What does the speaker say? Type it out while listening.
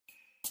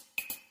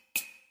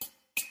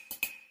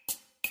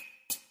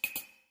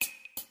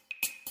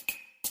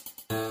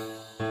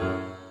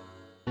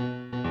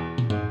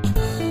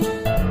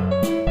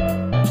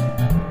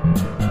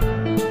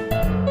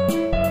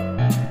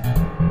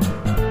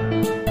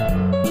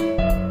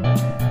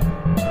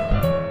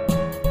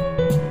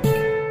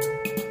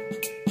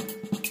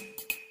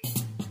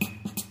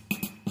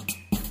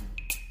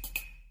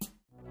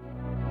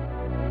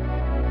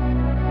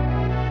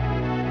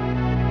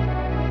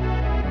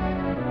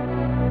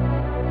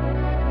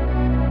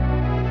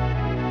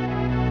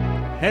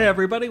Hey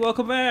everybody,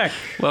 welcome back.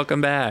 Welcome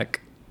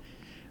back.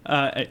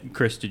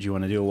 Chris, did you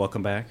want to do a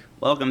welcome back?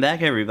 Welcome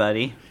back,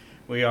 everybody.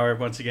 We are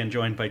once again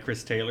joined by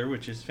Chris Taylor,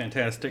 which is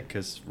fantastic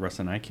because Russ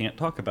and I can't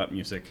talk about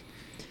music.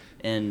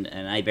 And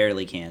I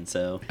barely can,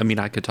 so... I mean,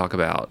 I could talk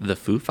about the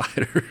Foo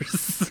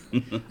Fighters.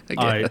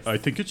 I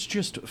think it's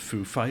just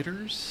Foo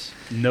Fighters.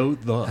 No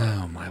the.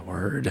 Oh, my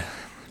word.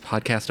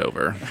 Podcast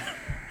over.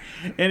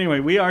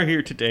 Anyway, we are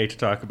here today to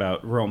talk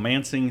about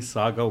Romancing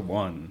Saga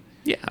 1.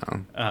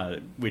 Yeah.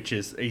 Which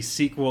is a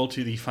sequel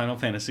to the Final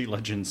Fantasy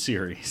Legends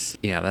series.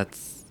 Yeah,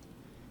 that's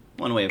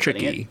one way of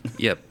tricky. putting it.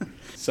 Yep.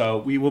 So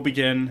we will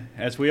begin,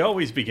 as we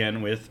always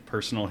begin, with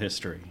personal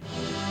history.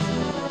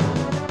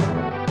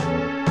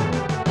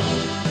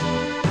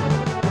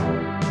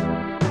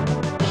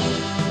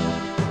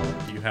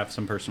 Do you have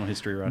some personal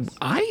history, Russ?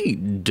 I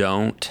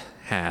don't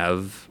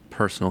have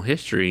personal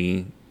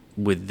history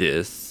with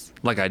this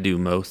like I do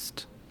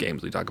most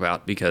games we talk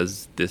about,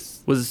 because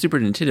this was a Super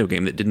Nintendo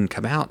game that didn't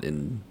come out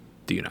in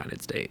the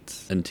United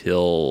States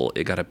until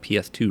it got a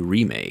PS2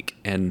 remake.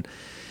 And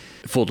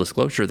full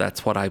disclosure,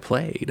 that's what I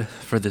played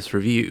for this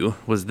review,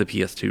 was the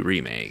PS2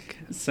 remake.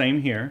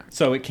 Same here.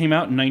 So it came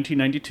out in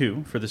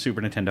 1992 for the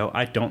Super Nintendo.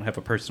 I don't have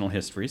a personal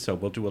history, so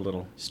we'll do a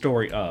little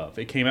story of.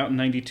 It came out in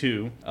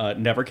 92,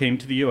 never came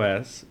to the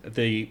US.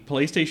 The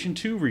PlayStation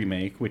 2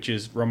 remake, which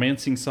is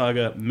Romancing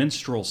Saga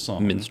Minstrel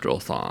Song. Minstrel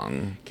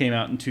Song. Came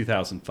out in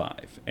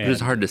 2005. And It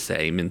is hard to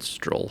say.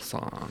 Minstrel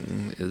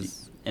Song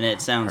is... And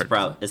it sounds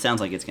it sounds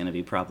like it's going to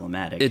be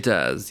problematic. It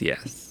does,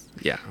 yes.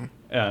 Yeah.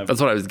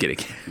 That's what I was getting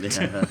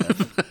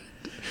at.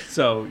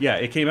 So, yeah,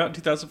 it came out in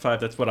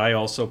 2005. That's what I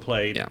also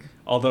played. Yeah.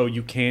 Although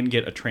you can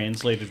get a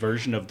translated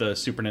version of the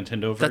Super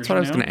Nintendo version. That's what I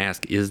was now. going to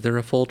ask. Is there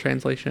a full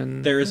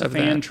translation? There is a of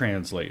fan that?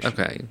 translation.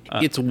 Okay.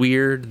 It's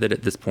weird that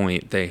at this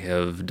point they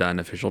have done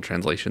official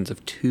translations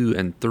of 2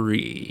 and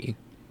 3,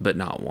 but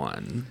not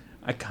 1.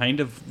 I kind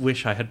of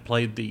wish I had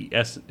played the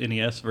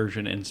NES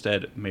version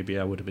instead. Maybe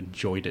I would have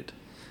enjoyed it.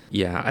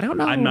 Yeah, I don't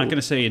know. I'm not going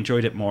to say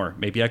enjoyed it more.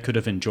 Maybe I could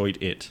have enjoyed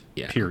it,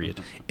 Yeah.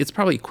 period. It's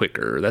probably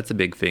quicker. That's a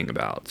big thing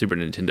about Super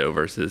Nintendo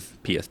versus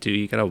PS2.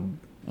 You gotta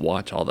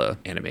watch all the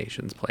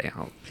animations play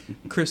out.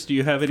 Chris, do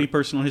you have any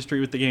personal history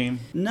with the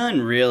game?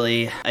 None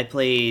really.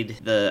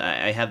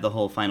 I have the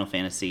whole Final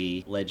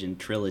Fantasy Legend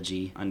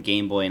trilogy on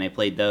Game Boy, and I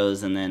played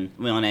those, and then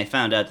when I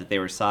found out that they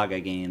were Saga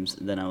games,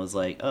 then I was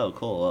like, oh,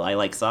 cool, well, I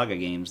like Saga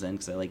games then,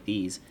 because I like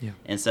these. Yeah.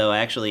 And so I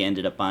actually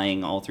ended up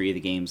buying all 3 of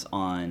the games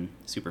on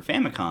Super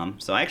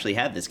Famicom, so I actually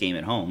had this game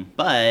at home.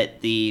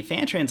 But the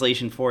fan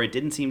translation for it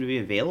didn't seem to be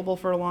available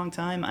for a long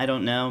time. I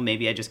don't know,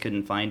 maybe I just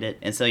couldn't find it.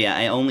 And so yeah,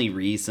 I only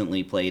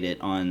recently played it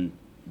on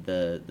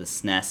the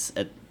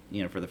SNES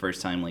for the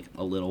first time like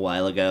a little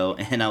while ago,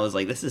 and I was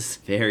like, this is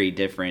very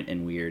different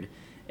and weird.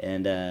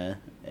 And I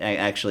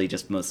actually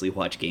just mostly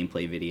watch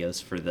gameplay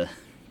videos for the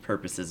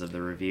purposes of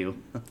the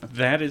review.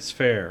 That is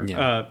fair.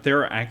 Yeah. There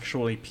are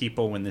actually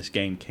people when this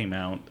game came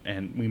out,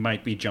 and we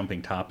might be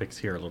jumping topics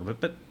here a little bit,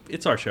 but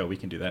it's our show, we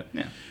can do that.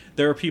 Yeah.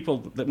 There are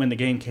people that when the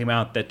game came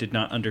out that did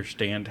not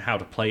understand how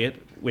to play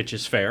it, which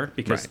is fair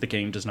because Right. the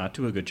game does not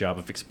do a good job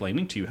of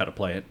explaining to you how to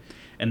play it.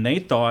 And they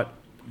thought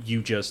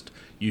you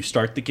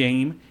start the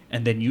game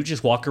and then you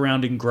just walk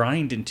around and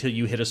grind until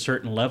you hit a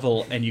certain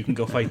level and you can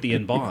go fight the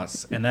end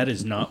boss. And that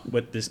is not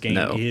what this game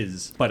No.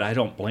 is. But I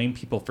don't blame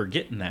people for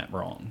getting that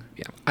wrong.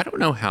 Yeah. I don't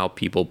know how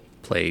people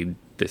played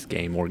this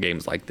game or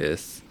games like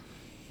this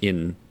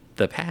in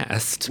the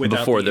past Without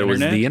before the there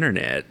was internet? the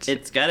internet.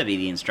 It's got to be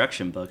the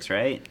instruction books,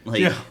 right? Like,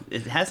 Yeah.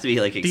 it has to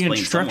be like The explained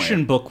instruction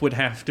somewhere. book would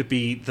have to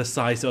be the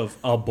size of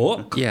a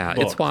book. Yeah,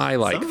 it's book. why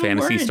like Some of them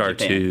Phantasy were in Star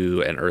Japan.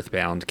 2 and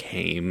Earthbound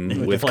came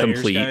With with the player's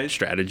complete guide?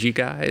 strategy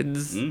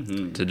guides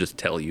Mhm. to just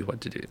tell you what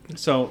to do.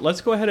 So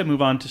let's go ahead and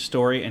move on to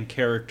story and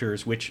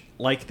characters, which,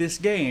 like this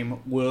game,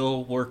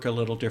 will work a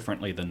little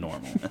differently than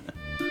normal.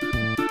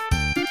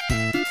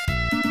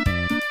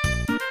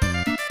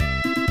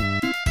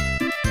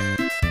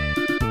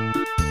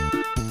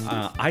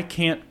 I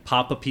can't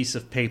pop a piece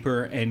of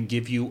paper and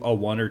give you a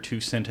 1 or 2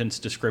 sentence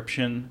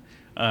description,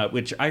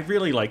 which I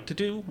really like to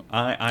do.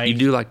 You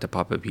do like to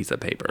pop a piece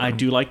of paper. I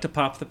do like to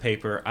pop the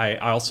paper. I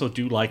also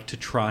do like to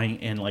try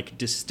and like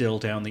distill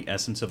down the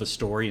essence of a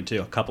story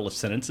into a couple of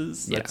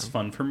sentences. Yeah. That's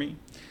fun for me.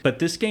 But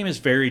this game is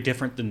very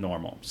different than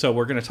normal. So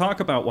we're going to talk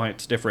about why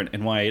it's different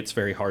and why it's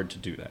very hard to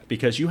do that.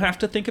 Because you have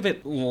to think of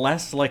it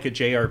less like a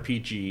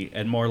JRPG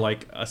and more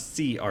like a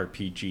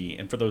CRPG.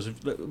 And for those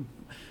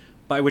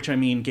by which I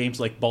mean games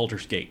like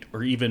Baldur's Gate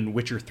or even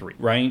Witcher 3,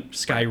 right?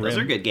 Skyrim. Those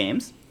are good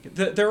games.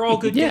 They're all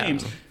good Yeah.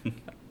 games.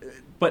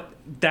 But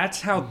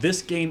that's how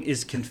this game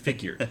is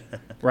configured,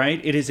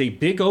 right? It is a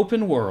big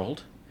open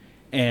world,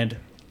 and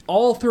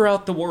all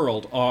throughout the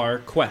world are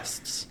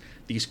quests.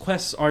 These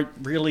quests aren't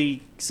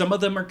really... Some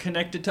of them are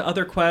connected to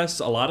other quests.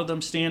 A lot of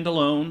them stand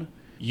alone.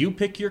 You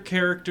pick your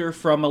character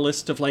from a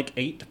list of like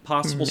 8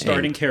 possible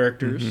starting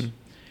characters.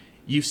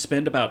 You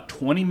spend about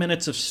 20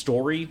 minutes of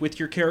story with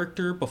your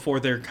character before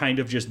they're kind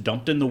of just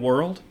dumped in the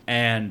world,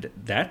 and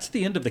that's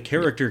the end of the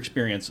character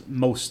experience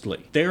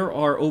mostly. There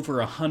are over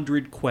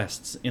 100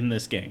 quests in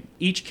this game.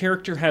 Each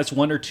character has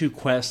one or two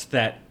quests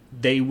that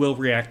they will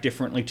react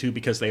differently to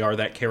because they are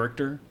that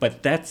character,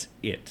 but that's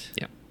it.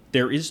 Yeah.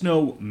 There is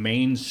no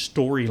main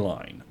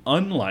storyline,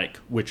 unlike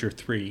Witcher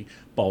 3,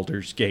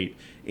 Baldur's Gate,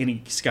 any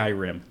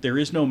Skyrim. There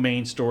is no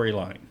main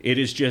storyline. It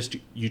is just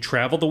you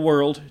travel the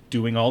world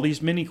doing all these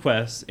mini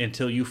quests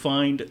until you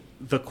find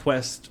the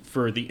quest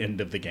for the end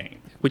of the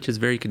game. Which is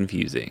very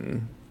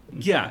confusing.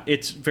 Yeah,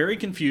 it's very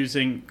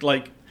confusing.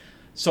 Like,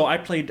 so I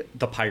played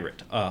the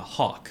pirate.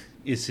 Hawk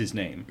is his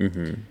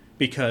name.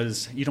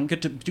 Because you don't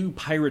get to do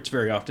pirates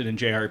very often in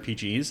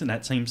JRPGs, and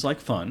that seems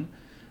like fun.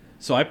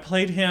 So I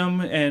played him,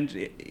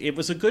 and it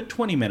was a good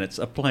 20 minutes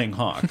of playing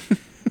Hawk.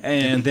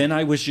 And then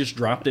I was just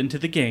dropped into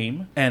the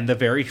game, and the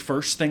very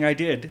first thing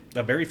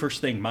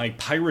my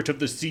Pirate of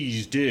the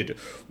Seas did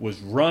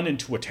was run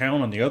into a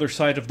town on the other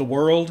side of the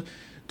world,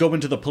 go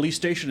into the police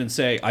station and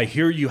say, "I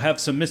hear you have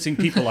some missing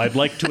people. I'd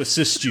like to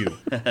assist you."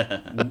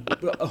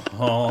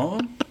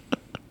 Huh?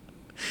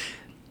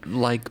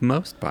 Like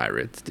most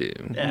pirates do.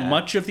 Yeah.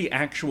 Much of the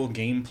actual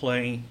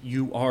gameplay,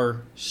 you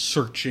are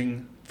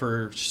searching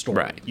for story.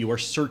 Right. You are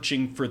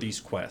searching for these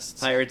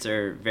quests. Pirates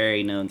are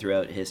very known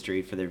throughout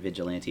history for their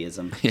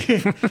vigilantism.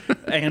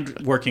 And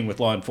working with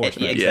law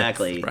enforcement. Yeah,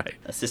 exactly. Yes, right.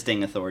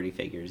 Assisting authority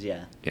figures,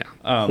 yeah.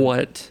 Yeah.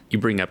 What you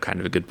bring up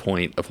kind of a good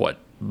point of what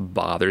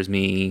bothers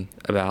me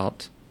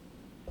about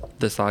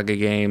the Saga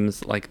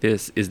games like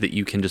this is that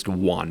you can just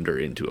wander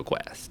into a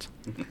quest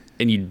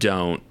and you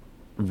don't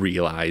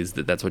realize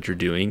that that's what you're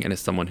doing. And as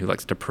someone who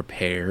likes to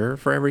prepare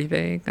for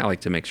everything, I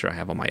like to make sure I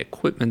have all my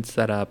equipment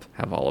set up,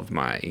 have all of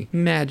my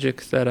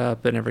magic set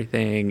up and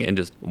everything, and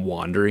just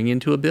wandering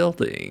into a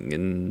building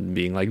and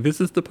being like,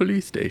 this is the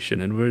police station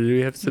and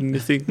we have some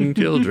missing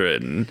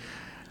children.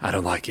 I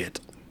don't like it.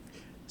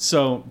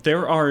 So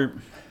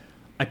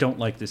I don't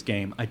like this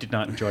game. I did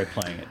not enjoy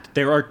playing it.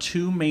 There are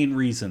two main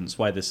reasons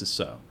why this is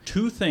so.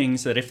 Two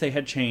things that if they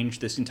had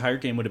changed, this entire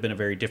game would have been a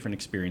very different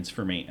experience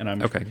for me. And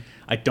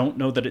I don't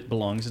know that it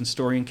belongs in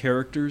story and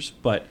characters,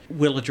 but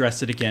we'll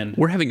address it again.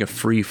 We're having a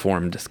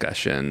free-form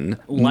discussion,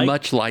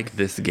 much like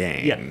this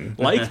game.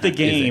 Yeah, like the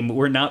game,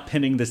 we're not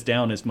pinning this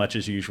down as much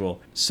as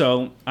usual.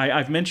 So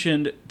I've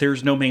mentioned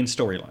there's no main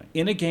storyline.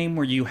 In a game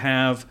where you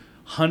have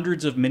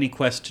hundreds of mini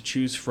quests to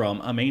choose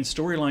from, a main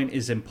storyline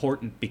is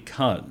important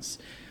because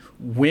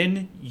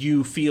when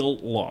you feel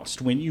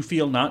lost, when you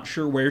feel not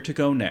sure where to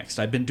go next,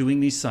 I've been doing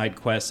these side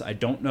quests, I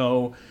don't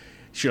know,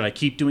 should I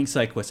keep doing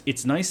side quests?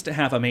 It's nice to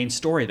have a main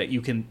story that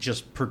you can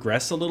just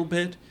progress a little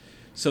bit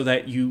so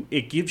that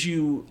it gives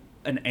you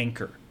an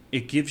anchor.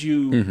 It gives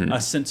you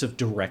a sense of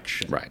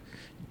direction. Right.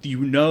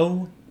 You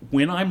know,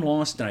 when I'm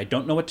lost and I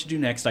don't know what to do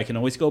next, I can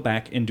always go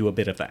back and do a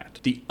bit of that.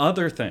 The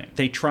other thing,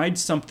 they tried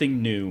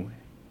something new,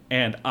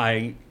 and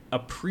I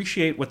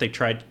appreciate what they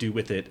tried to do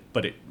with it,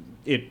 but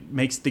it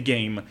makes the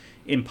game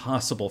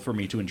impossible for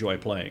me to enjoy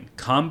playing.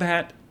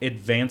 Combat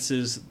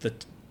advances the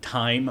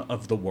time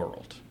of the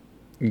world.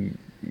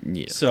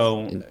 Yes.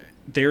 So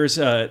there's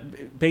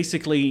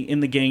basically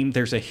in the game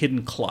there's a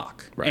hidden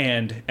clock. Right.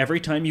 And every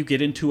time you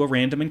get into a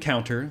random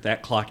encounter,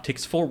 that clock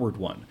ticks forward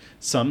one.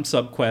 Some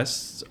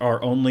subquests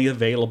are only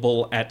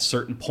available at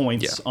certain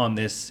points on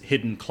this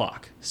hidden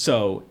clock.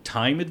 So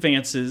time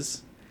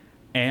advances,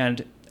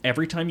 and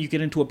every time you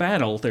get into a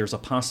battle, there's a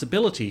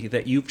possibility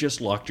that you've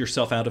just locked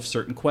yourself out of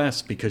certain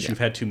quests because you've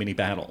had too many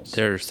battles.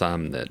 There are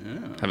some that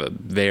have a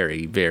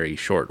very, very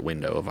short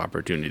window of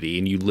opportunity,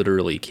 and you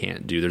literally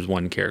can't do. There's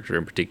one character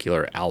in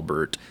particular,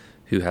 Albert,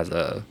 who has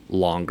a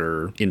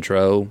longer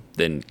intro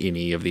than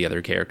any of the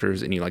other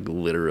characters, and you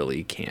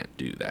literally can't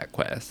do that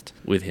quest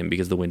with him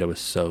because the window is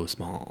so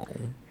small.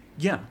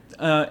 Yeah.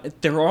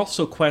 There are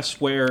also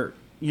quests where,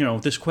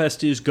 this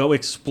quest is go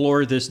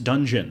explore this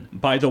dungeon.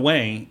 By the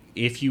way,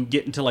 if you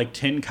get into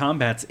 10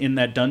 combats in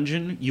that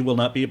dungeon, you will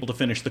not be able to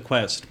finish the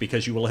quest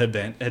because you will have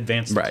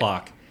advanced the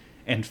clock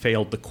and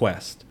failed the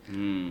quest.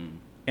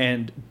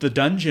 And the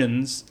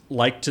dungeons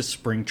like to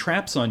spring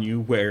traps on you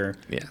where,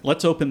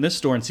 let's open this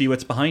door and see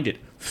what's behind it.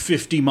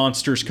 50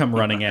 monsters come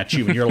running at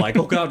you, and you're like,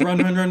 oh God,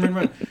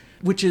 run.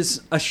 Which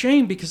is a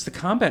shame because the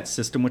combat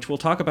system, which we'll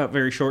talk about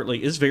very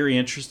shortly, is very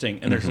interesting,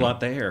 and there's a lot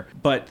there.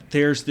 But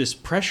there's this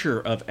pressure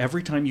of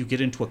every time you get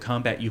into a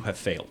combat, you have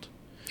failed.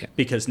 Yeah.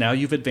 Because now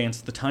you've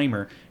advanced the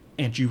timer,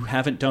 and you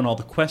haven't done all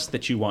the quests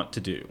that you want to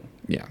do.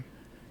 Yeah.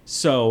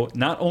 So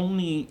not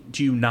only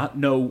do you not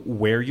know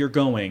where you're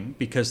going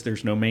because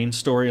there's no main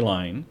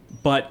storyline,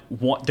 but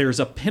there's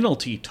a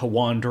penalty to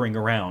wandering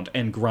around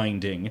and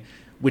grinding,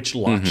 which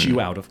locks you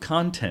out of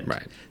content.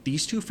 Right.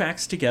 These two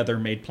facts together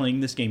made playing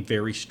this game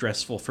very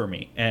stressful for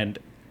me, and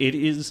it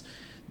is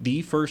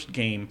the first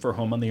game for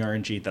Home on the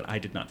RNG that I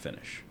did not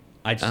finish.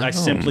 I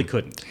simply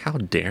couldn't. How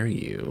dare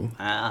you?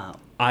 Wow.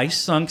 I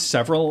sunk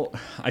several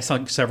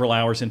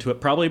hours into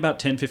it, probably about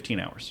 10, 15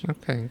 hours.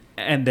 Okay.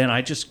 And then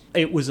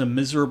it was a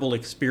miserable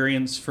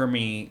experience for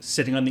me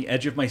sitting on the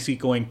edge of my seat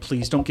going,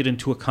 please don't get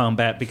into a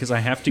combat because I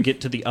have to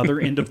get to the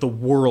other end of the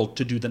world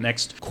to do the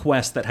next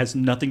quest that has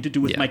nothing to do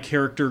with my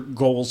character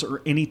goals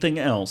or anything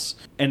else.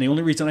 And the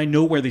only reason I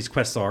know where these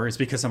quests are is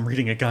because I'm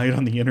reading a guide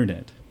on the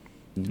internet.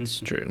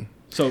 It's true.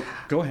 So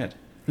go ahead.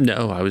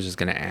 No, I was just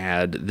going to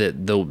add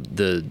that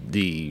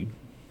the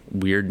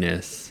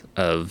weirdness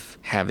of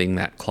having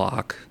that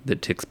clock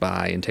that ticks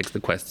by and takes the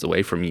quests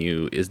away from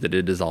you is that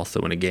it is also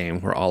in a game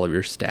where all of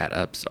your stat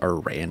ups are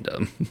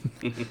random.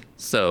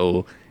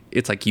 So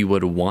it's like you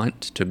would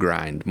want to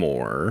grind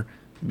more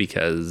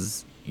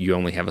because you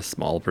only have a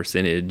small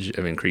percentage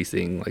of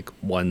increasing like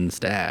one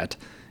stat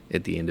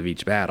at the end of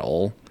each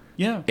battle.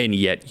 Yeah. And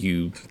yet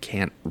you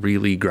can't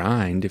really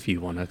grind if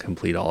you want to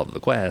complete all of the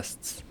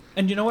quests.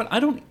 And you know what?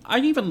 I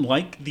even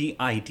like the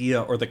idea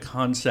or the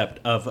concept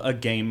of a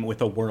game with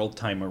a world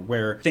timer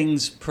where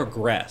things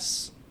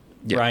progress,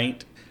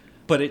 right?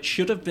 But it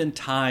should have been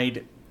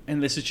tied,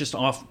 and this is just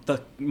off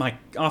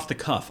the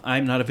cuff.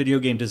 I'm not a video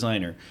game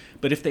designer,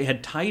 but if they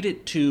had tied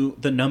it to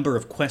the number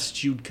of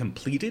quests you'd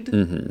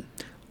completed,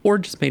 or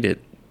just made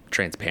it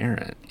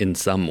transparent in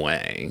some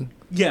way.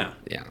 Yeah.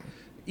 Yeah.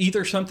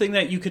 Either something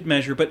that you could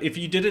measure, but if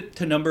you did it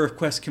to number of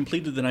quests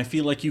completed, then I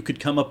feel like you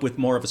could come up with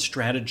more of a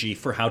strategy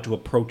for how to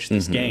approach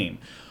this game.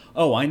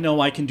 Oh, I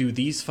know I can do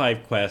these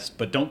 5 quests,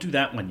 but don't do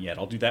that one yet.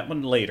 I'll do that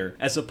one later.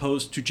 As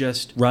opposed to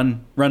just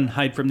run,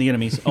 hide from the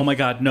enemies. Oh my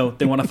god, no,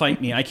 they want to fight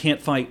me. I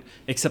can't fight,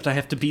 except I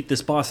have to beat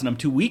this boss, and I'm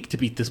too weak to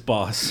beat this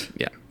boss.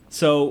 Yeah.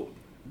 So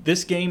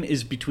this game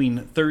is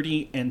between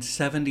 30 and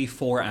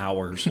 74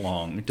 hours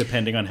long,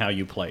 depending on how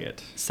you play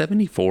it.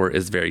 74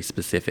 is very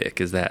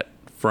specific. Is that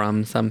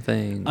from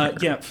something?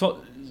 Yeah.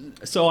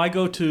 So I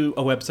go to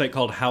a website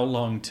called How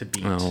Long to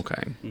Beat. Oh,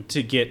 okay.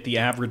 To get the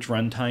average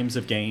run times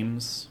of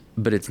games.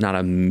 But it's not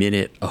a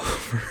minute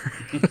over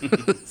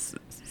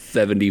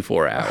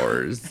 74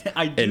 hours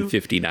and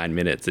 59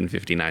 minutes and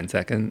 59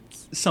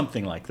 seconds.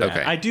 Something like that.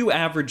 Okay. I do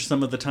average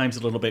some of the times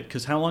a little bit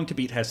because How Long to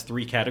Beat has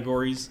 3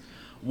 categories.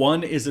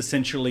 One is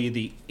essentially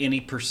the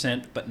any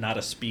percent but not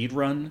a speed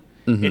run.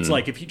 It's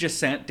like if you just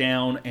sat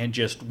down and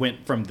just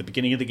went from the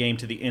beginning of the game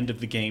to the end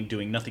of the game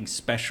doing nothing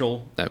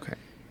special,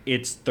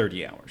 it's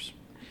 30 hours.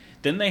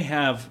 Then they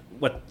have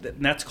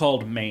that's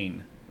called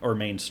main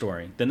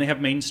story. Then they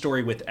have main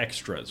story with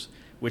extras,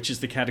 which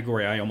is the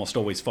category I almost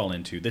always fall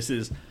into. This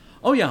is,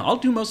 oh yeah, I'll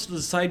do most of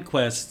the side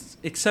quests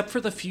except for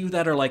the few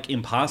that are like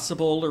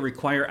impossible or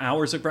require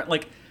hours of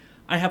like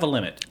I have a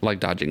limit. Like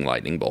dodging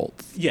lightning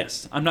bolts.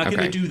 Yes, I'm not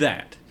going to do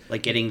that.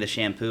 Like getting the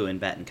shampoo in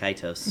Batten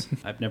Kaitos.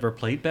 I've never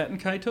played Batten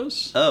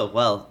Kaitos. Oh,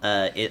 well,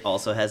 it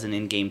also has an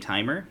in-game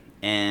timer.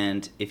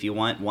 And if you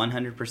want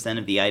 100%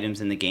 of the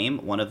items in the game,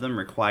 one of them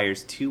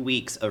requires 2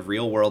 weeks of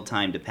real-world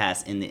time to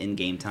pass in the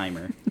in-game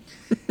timer.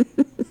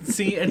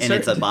 See, and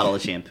it's a bottle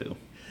of shampoo.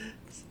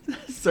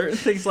 Certain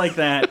things like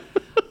that,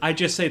 I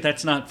just say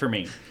that's not for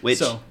me.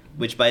 Which,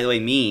 by the way,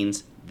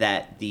 means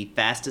that the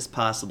fastest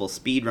possible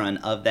speed run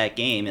of that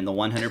game in the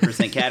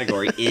 100%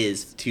 category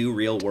is 2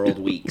 real-world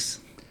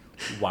weeks.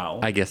 Wow.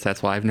 I guess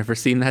that's why I've never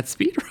seen that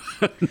speed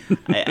run.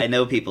 I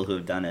know people who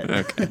have done it.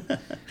 Okay.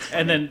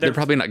 And then they're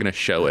probably not going to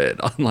show it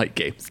on like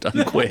Games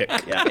Done Quick.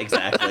 Yeah,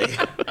 exactly.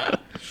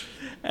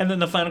 And then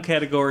the final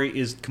category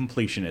is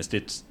completionist.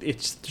 It's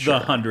the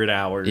 100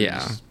 hours.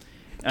 Yeah.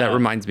 That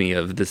reminds me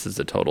of, this is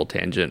a total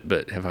tangent,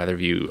 but have either of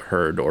you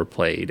heard or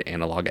played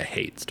Analog a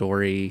Hate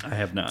Story? I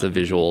have not. It's a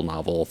visual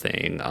novel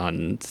thing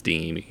on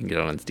Steam. You can get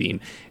it on Steam.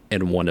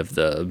 And one of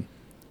the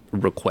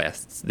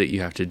requests that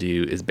you have to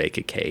do is bake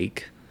a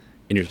cake.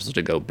 And you're supposed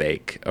to go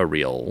bake a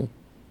real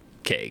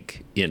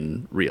cake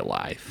in real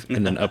life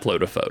and then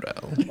upload a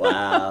photo.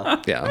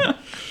 Wow. Yeah.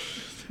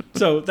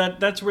 So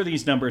that's where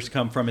these numbers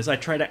come from, is I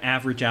try to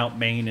average out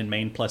main and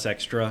main plus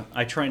extra.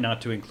 I try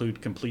not to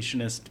include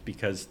completionist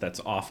because that's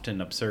often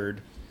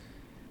absurd.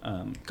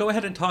 Go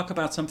ahead and talk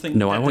about something.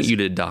 No, I want you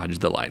to dodge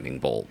the lightning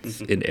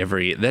bolts in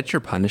every... That's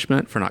your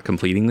punishment for not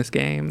completing this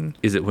game?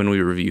 Is it when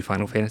we review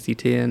Final Fantasy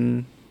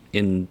X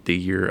in the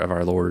year of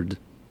our Lord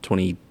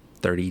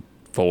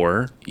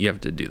 2034? You have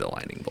to do the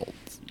lightning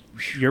bolts.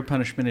 Your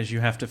punishment is you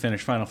have to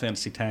finish Final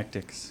Fantasy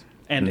Tactics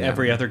and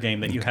every other game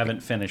that you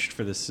haven't finished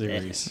for this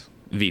series.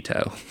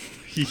 Veto.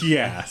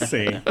 Yeah,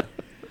 see.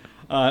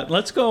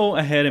 Let's go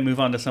ahead and move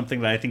on to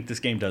something that I think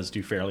this game does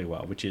do fairly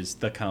well, which is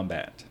the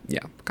combat. Yeah,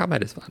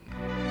 combat is fun.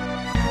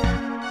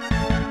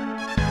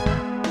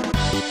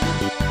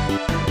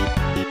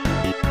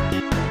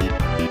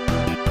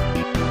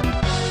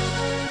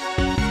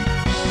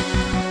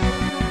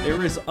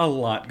 There is a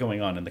lot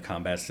going on in the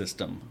combat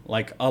system.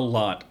 Like, a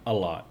lot.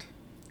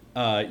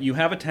 You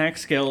have attack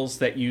skills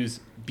that use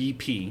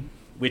BP,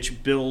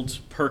 which builds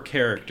per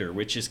character,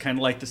 which is kind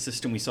of like the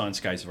system we saw in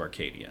Skies of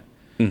Arcadia,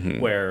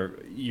 where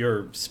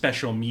your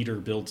special meter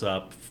builds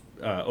up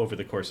over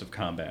the course of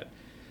combat.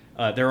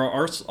 There are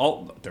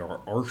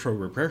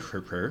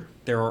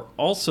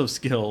also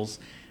skills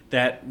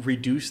that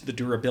reduce the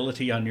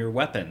durability on your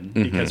weapon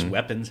because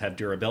weapons have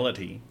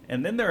durability.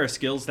 And then there are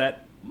skills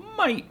that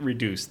might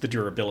reduce the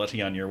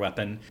durability on your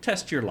weapon.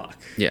 Test your luck.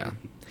 Yeah.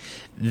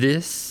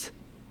 This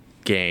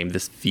game,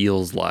 this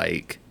feels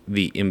like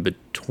the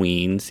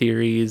in-between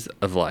series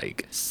of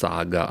like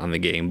Saga on the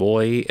Game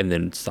Boy and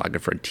then Saga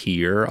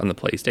Frontier on the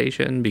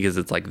PlayStation, because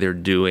it's like they're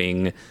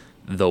doing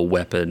the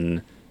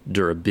weapon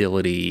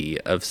durability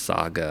of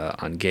Saga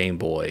on Game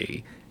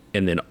Boy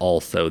and then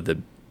also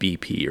the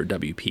BP or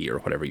WP or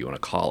whatever you want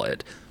to call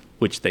it,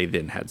 which they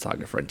then had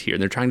Saga Frontier.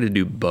 And they're trying to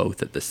do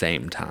both at the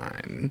same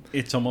time.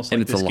 It's almost like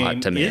and it's this a lot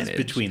game to manage. is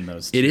between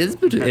those two. It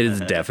is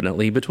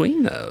definitely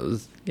between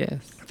those.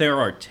 Yes. There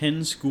are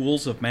 10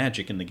 schools of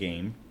magic in the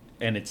game,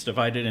 and it's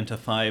divided into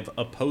 5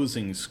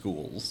 opposing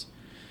schools.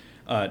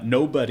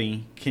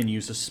 Nobody can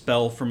use a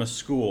spell from a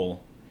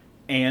school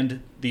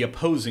and the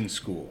opposing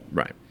school.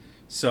 Right.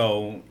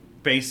 So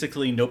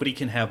basically, nobody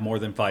can have more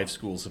than 5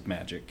 schools of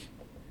magic.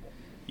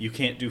 You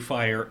can't do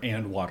fire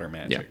and water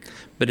magic. Yeah.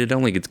 But it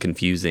only gets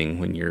confusing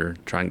when you're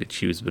trying to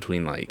choose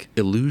between like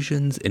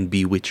illusions and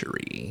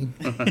bewitchery.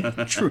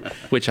 True.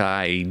 Which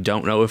I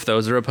don't know if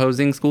those are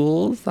opposing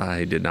schools.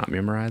 I did not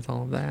memorize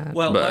all of that.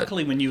 Well, but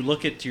luckily, when you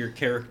look at your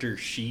character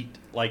sheet,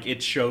 like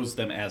it shows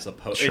them as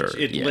opposed. Sure,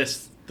 it yes.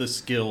 lists the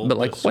skill. But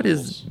like, the what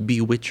is schools.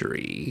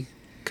 bewitchery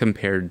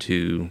compared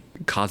to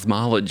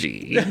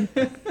cosmology?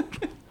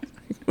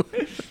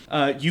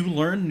 You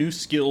learn new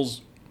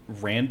skills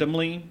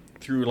randomly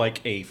through like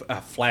a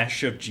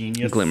flash of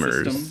genius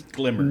Glimmers. system.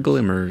 Glimmers.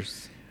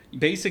 Glimmers.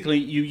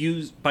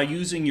 Basically, by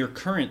using your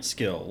current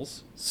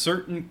skills,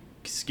 certain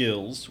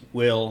skills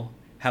will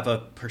have a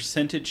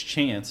percentage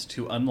chance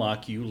to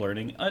unlock you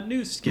learning a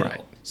new skill.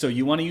 Right. So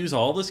you want to use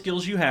all the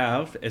skills you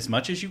have as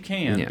much as you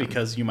can, Yeah.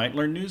 because you might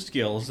learn new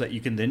skills that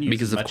you can then use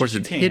Because as of much course as you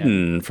it's can.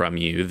 hidden from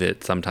you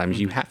that sometimes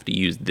you have to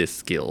use this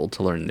skill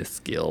to learn this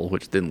skill,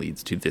 which then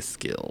leads to this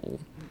skill.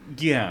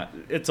 Yeah,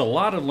 it's a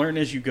lot of learn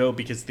as you go,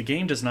 because the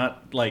game does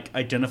not like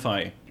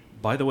identify,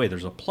 by the way,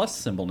 there's a plus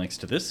symbol next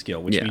to this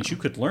skill, which Yeah. means you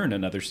could learn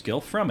another skill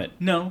from it.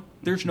 No,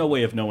 there's no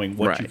way of knowing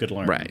what you could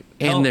learn. Right.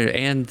 Oh,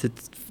 And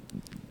it's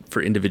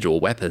for individual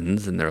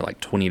weapons, and there are like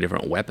 20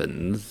 different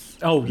weapons.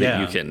 Oh, that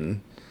yeah. you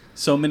can.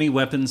 so many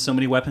weapons, so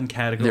many weapon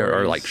categories. There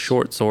are like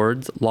short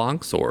swords,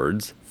 long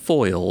swords,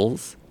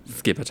 foils,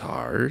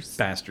 scimitars.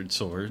 bastard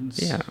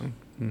swords. Yeah.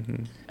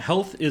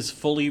 Health is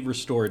fully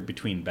restored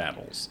between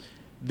battles.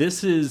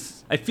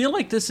 I feel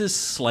like this is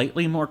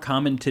slightly more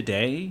common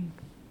today,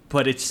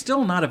 but it's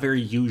still not a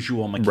very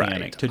usual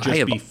mechanic to I just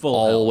have be full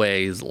health.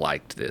 always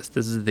liked this.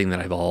 This is the thing that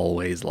I've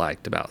always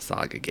liked about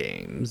Saga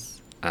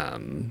games.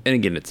 And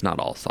again, it's not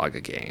all Saga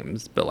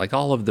games, but like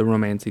all of the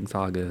romancing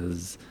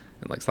sagas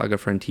and like Saga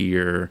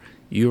Frontier,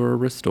 you're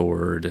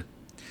restored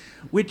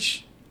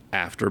Which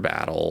after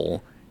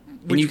battle.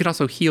 And you can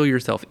also heal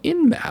yourself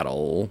in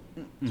battle.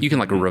 You can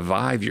like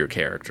revive your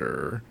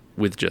character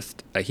with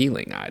just a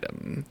healing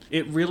item.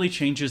 it really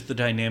changes the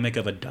dynamic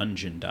of a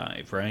dungeon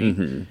dive,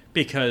 right?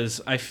 Because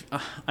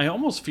I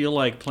almost feel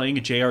like playing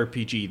a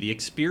JRPG, the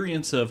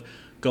experience of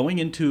going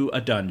into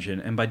a dungeon,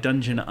 and by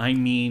dungeon I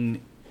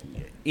mean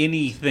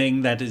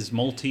anything that is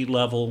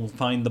multi-level,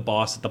 find the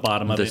boss at the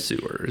bottom of The it.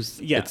 sewers.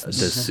 Yeah. It's the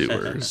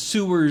sewers.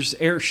 Sewers,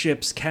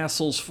 airships,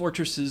 castles,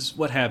 fortresses,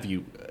 what have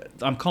you.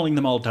 I'm calling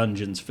them all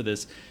dungeons for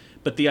this.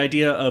 But the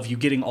idea of you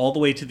getting all the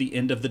way to the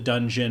end of the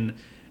dungeon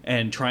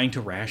and trying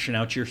to ration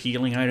out your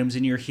healing items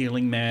and your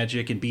healing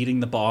magic and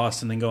beating the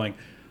boss and then going,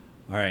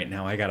 all right,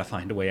 now I got to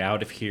find a way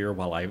out of here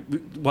while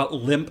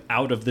limp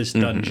out of this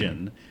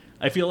dungeon.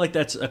 I feel like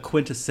that's a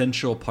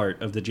quintessential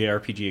part of the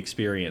JRPG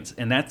experience,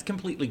 and that's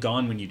completely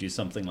gone when you do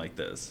something like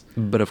this.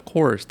 But of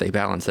course, they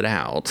balance it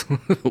out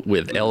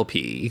with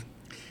LP.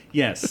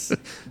 Yes.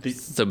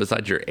 So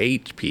besides your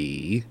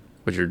HP,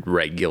 which are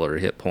regular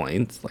hit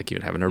points, like you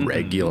would have in a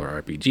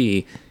regular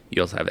RPG,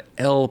 you also have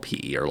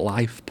LP, or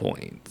life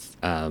points.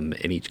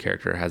 And each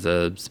character has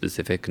a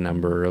specific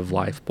number of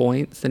life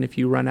points, and if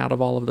you run out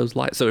of all of those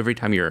life... So every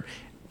time you're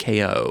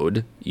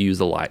KO'd, you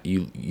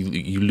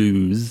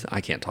lose...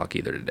 I can't talk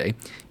either today.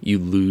 You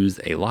lose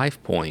a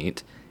life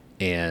point,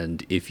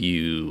 and if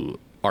you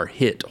are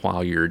hit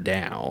while you're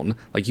down,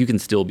 like you can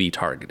still be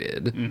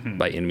targeted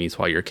by enemies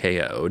while you're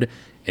KO'd,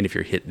 and if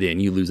you're hit then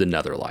you lose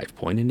another life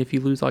point, and if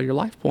you lose all your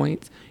life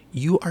points,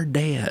 you are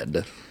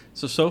dead.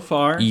 So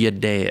far... You're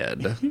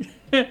dead.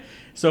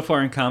 So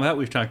far in combat,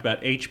 we've talked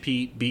about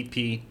HP,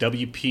 BP,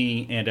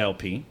 WP, and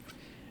LP.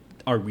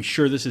 Are we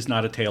sure this is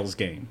not a Tails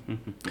game?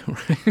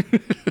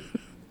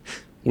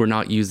 We're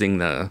not using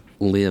the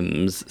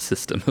limbs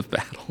system of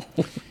battle.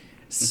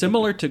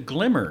 Similar to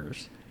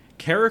Glimmers,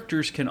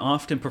 characters can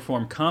often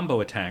perform combo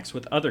attacks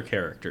with other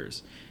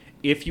characters.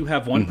 If you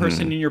have one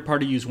person in your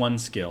party use one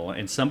skill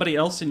and somebody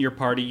else in your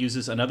party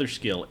uses another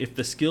skill, if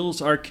the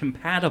skills are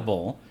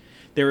compatible,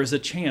 there is a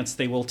chance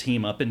they will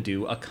team up and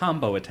do a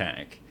combo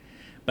attack.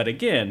 But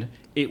again,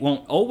 it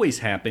won't always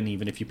happen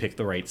even if you pick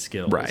the right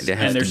skills. Right, it has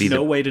and to there's be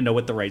no way to know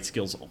what the right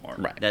skills are.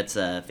 Right. That's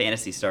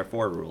Phantasy Star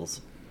 4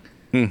 rules.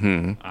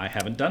 I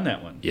haven't done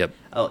that one. Yep.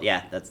 Oh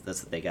yeah, that's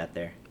what they got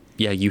there.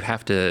 Yeah, you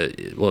have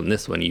to. Well, in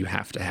this one, you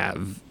have to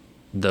have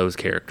those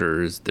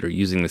characters that are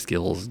using the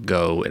skills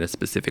go in a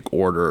specific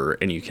order,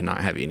 and you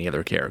cannot have any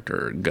other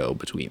character go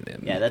between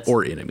them. Yeah, that's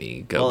or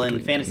enemy go. Well, between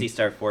and Phantasy them.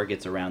 Star 4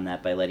 gets around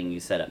that by letting you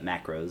set up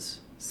macros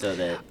so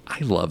that. I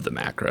love the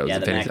macros. Yeah, in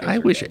the Fantasy. macros I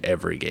are wish good.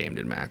 every game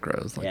did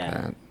macros like Yeah.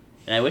 that.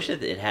 And I wish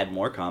that it had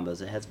more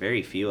combos. It has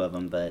very few of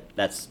them, but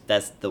that's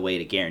the way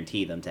to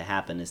guarantee them to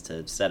happen is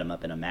to set them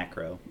up in a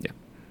macro. Yeah,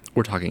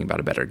 we're talking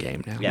about a better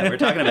game now. Yeah, we're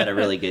talking about a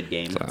really good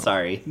game. So-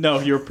 Sorry. No,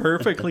 you're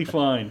perfectly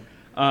fine.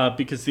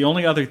 Because the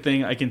only other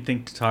thing I can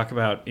think to talk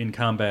about in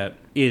combat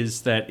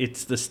is that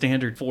it's the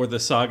standard for the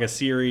Saga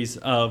series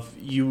of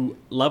you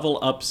level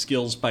up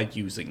skills by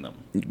using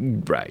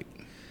them. Right.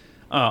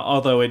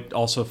 Although it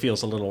also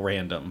feels a little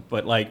random.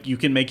 But, like, you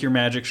can make your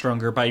magic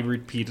stronger by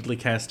repeatedly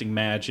casting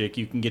magic.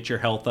 You can get your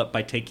health up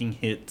by taking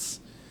hits.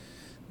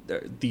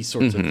 These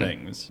sorts of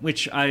things.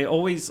 Which I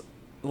always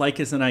like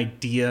as an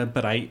idea,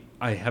 but I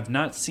have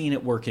not seen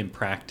it work in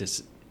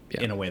practice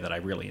in a way that I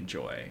really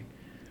enjoy.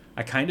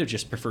 I kind of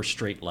just prefer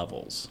straight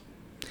levels.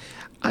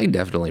 I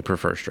definitely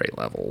prefer straight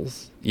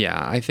levels. Yeah,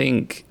 I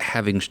think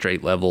having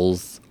straight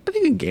levels, I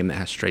think a game that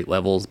has straight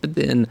levels, but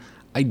then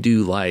I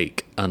do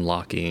like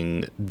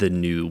unlocking the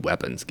new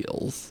weapon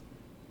skills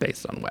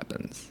based on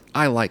weapons.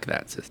 I like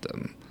that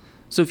system.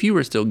 So if you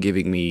were still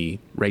giving me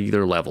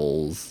regular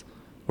levels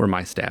where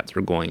my stats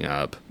were going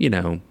up, you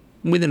know,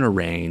 within a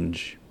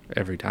range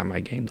every time I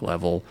gained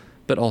level,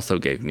 but also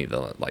gave me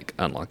the, like,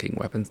 unlocking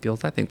weapon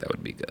skills, I think that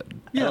would be good.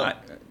 Yeah,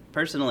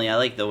 Personally, I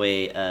like the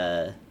way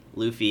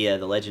Luffy,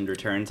 The Legend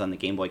Returns on the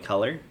Game Boy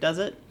Color does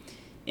it,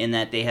 in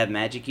that they have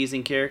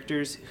magic-using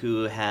characters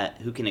who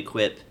can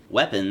equip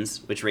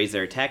weapons, which raise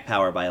their attack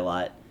power by a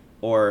lot,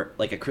 or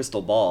like a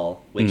crystal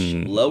ball, which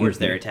lowers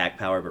their attack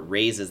power but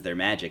raises their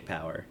magic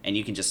power, and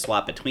you can just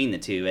swap between the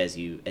two as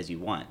you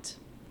want.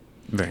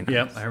 Very nice.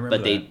 Yep, I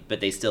remember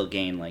But they still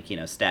gain, like,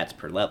 stats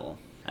per level.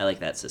 I like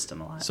that system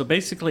a lot. So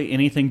basically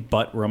anything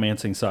but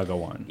Romancing Saga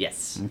 1.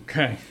 Yes.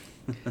 Okay.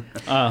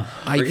 I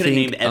We're gonna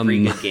name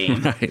every good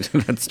game. Right,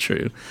 that's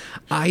true.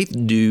 I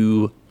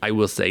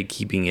will say,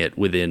 keeping it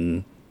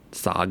within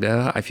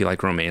Saga, I feel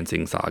like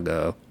Romancing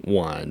Saga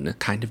 1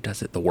 kind of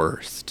does it the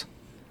worst.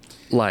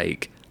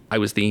 Like, I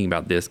was thinking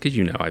about this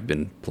because, I've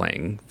been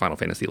playing Final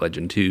Fantasy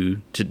Legend 2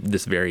 to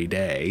this very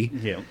day.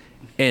 Yeah.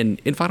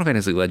 And in Final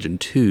Fantasy Legend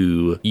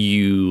 2,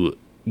 you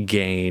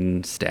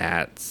gain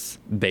stats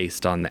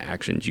based on the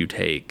actions you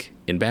take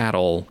in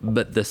battle,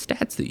 but the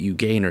stats that you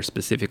gain are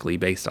specifically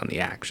based on the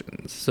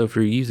actions. So if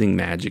you're using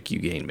magic, you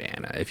gain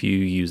mana. If you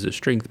use a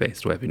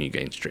strength-based weapon, you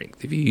gain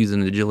strength. If you use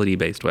an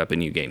agility-based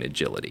weapon, you gain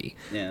agility.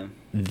 Yeah.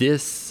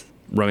 This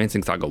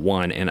Romancing Saga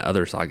 1 and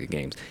other Saga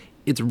games,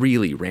 it's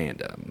really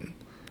random.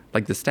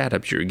 Like, the stat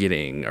ups you're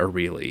getting are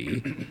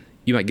really...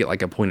 You might get,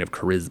 like, a point of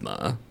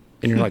charisma,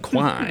 and you're like,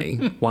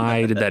 why?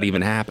 Why did that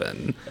even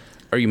happen?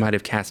 Or you might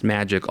have cast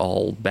magic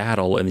all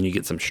battle, and then you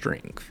get some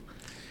strength.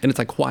 And it's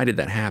like, why did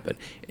that happen?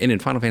 And in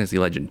Final Fantasy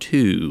Legend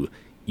 2,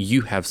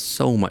 you have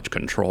so much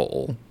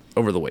control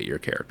over the way your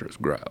characters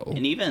grow.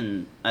 And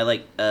even, I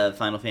like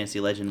Final Fantasy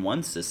Legend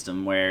 1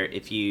 system, where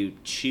if you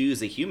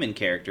choose a human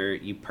character,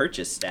 you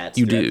purchase stats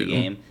You throughout do. the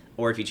game.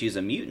 Or if you choose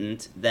a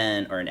mutant,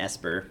 or an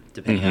Esper,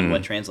 depending on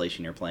what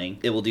translation you're playing,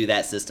 it will do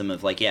that system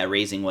of, like,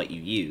 raising what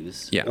you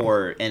use. Yeah.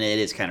 And it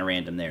is kind of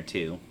random there,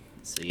 too.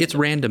 So It's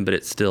random, but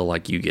it's still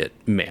like you get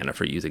mana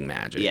for using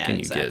magic. Yeah, and you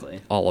exactly.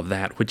 get all of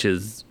that, which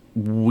is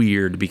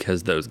weird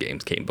because those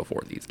games came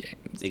before these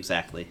games.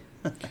 Exactly.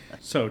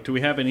 So, do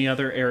we have any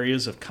other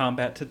areas of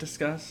combat to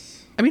discuss?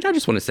 I mean, I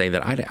just want to say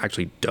that I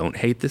actually don't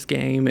hate this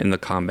game, and the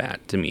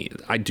combat, to me,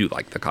 I do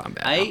like the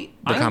combat. I-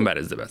 the combat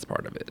is the best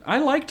part of it. I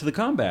liked the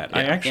combat.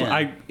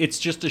 Yeah. It's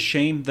just a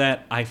shame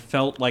that I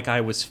felt like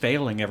I was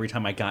failing every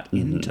time I got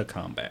into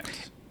combat.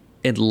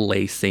 And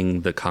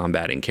lacing the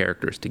combat and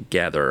characters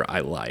together, I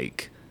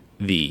like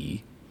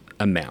the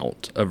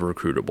amount of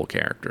recruitable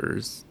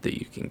characters that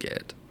you can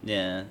get.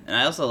 Yeah. And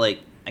I also I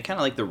kind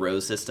of like the row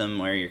system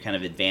where you're kind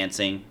of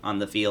advancing on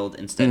the field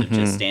instead of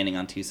just standing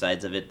on two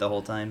sides of it the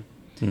whole time.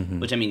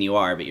 Which, I mean, you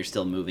are, but you're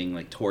still moving,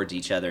 like, towards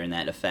each other, and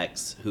that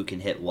affects who can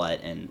hit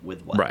what and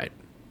with what. Right.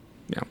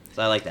 Yeah.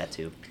 So I like that,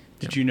 too.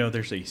 Did you know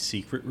there's a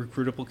secret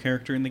recruitable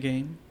character in the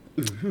game?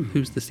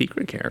 Who's the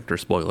secret character?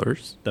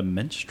 Spoilers. The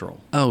Minstrel.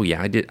 Oh, yeah,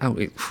 I did. Oh,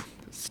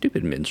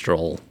 stupid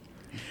minstrel.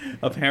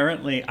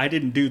 Apparently, I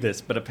didn't do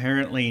this, but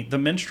apparently the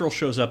Minstrel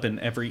shows up in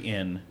every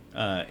inn.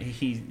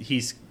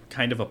 He's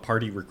kind of a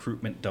party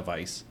recruitment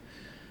device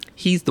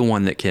He's the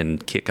one that can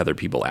kick other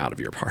people out of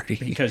your party.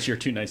 because you're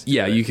too nice to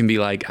Yeah, do it. you can be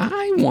like,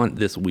 I want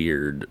this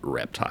weird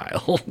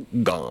reptile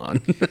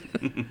gone.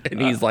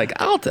 And he's like,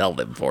 I'll tell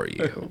them for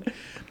you.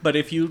 But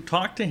if you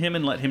talk to him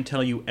and let him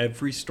tell you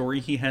every story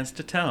he has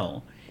to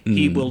tell,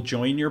 he will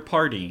join your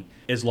party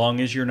as long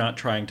as you're not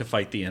trying to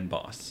fight the end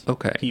boss.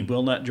 Okay. He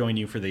will not join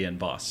you for the end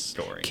boss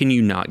story. Can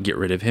you not get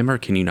rid of him, or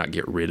can you not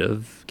get rid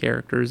of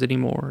characters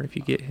anymore if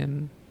you get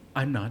him?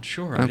 I'm not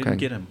sure. I didn't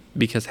get him.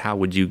 Because how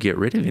would you get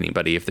rid of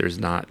anybody if there's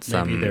not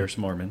some Maybe there's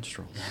more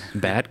minstrels.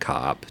 bad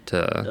cop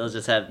to They'll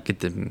just have. get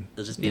them?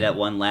 There'll just be that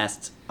one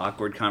last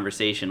awkward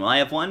conversation. Well, I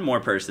have one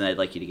more person I'd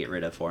like you to get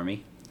rid of for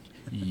me.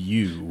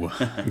 You.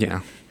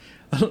 Yeah.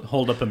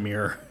 Hold up a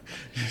mirror.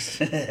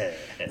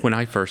 When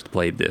I first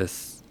played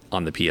this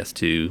on the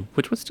PS2,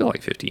 which was still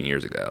like 15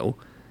 years ago,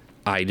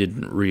 I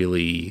didn't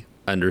really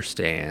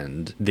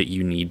understand that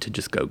you need to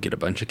just go get a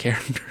bunch of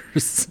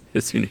characters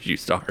as soon as you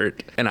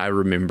start. And I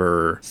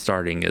remember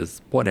starting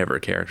as whatever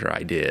character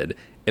I did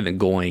and then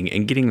going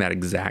and getting that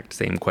exact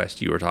same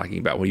quest you were talking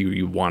about where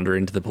you wander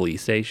into the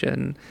police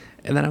station.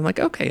 And then I'm like,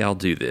 okay, I'll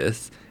do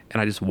this.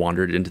 And I just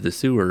wandered into the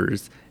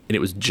sewers and it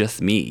was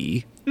just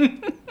me.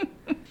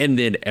 And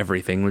then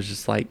everything was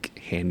just like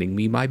handing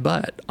me my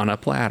butt on a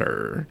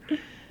platter.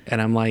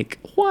 And I'm like,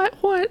 what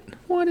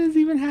is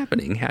even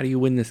happening? How do you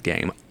win this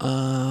game?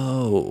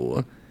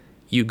 Oh,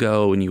 you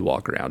go and you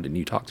walk around and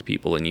you talk to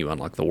people and you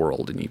unlock the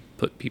world and you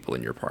put people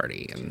in your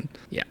party. And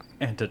yeah.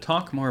 And to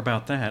talk more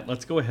about that,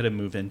 let's go ahead and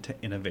move into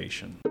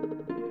innovation.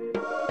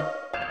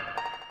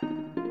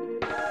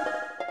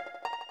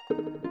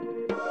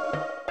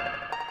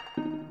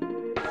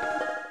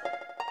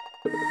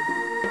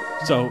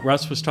 So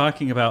Russ was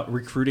talking about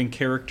recruiting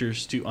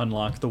characters to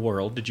unlock the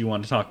world. Did you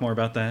want to talk more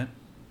about that?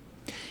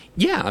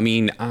 Yeah, I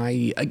mean,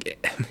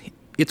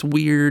 it's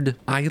weird.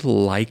 I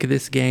like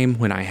this game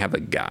when I have a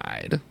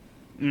guide.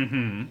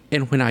 Mm-hmm.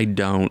 And when I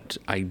don't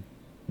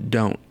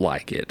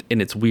like it.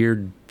 And it's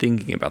weird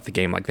thinking about the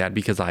game like that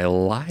because I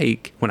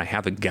like when I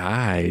have a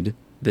guide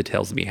that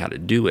tells me how to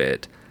do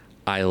it.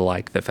 I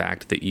like the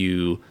fact that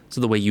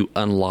so the way you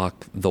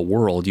unlock the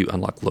world, you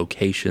unlock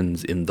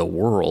locations in the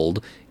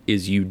world,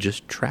 is you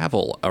just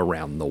travel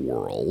around the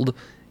world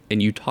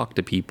and you talk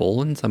to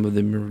people, and some of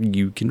them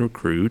you can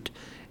recruit.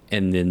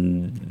 And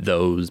then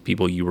those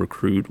people you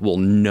recruit will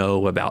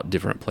know about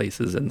different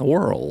places in the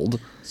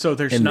world. So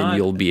then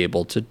you'll be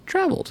able to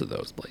travel to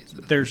those places.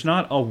 There's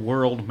not a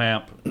world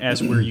map or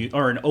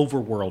an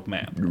overworld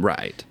map.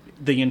 Right.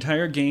 The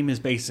entire game is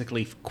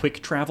basically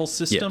quick travel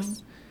system,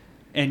 Yes.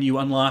 and you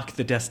unlock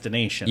the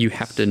destination. You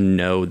have to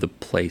know the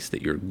place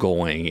that you're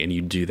going, and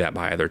you do that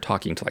by either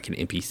talking to like an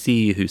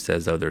NPC who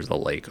says, oh, there's a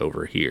lake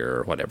over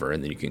here or whatever,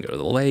 and then you can go to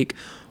the lake,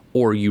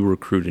 or you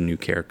recruit a new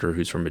character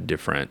who's from a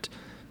different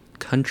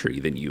country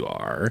than you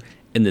are,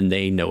 and then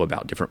they know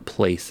about different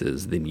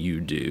places than you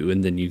do,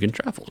 and then you can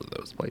travel to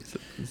those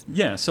places.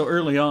 Yeah, so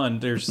early on,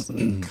 there's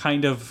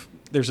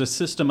there's a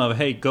system of,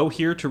 hey, go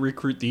here to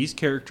recruit these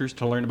characters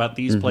to learn about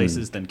these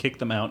places, then kick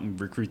them out and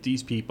recruit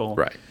these people.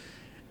 Right.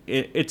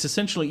 It's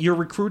essentially, you're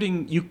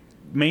recruiting, you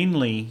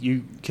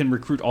can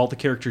recruit all the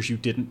characters you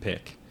didn't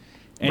pick,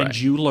 and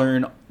Right. you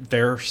learn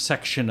their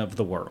section of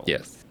the world.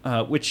 Yes.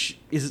 Which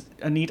is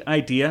a neat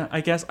idea,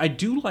 I guess. I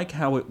do like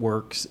how it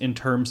works in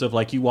terms of,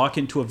 like, you walk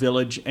into a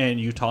village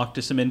and you talk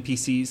to some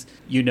NPCs.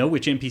 You know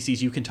which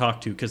NPCs you can talk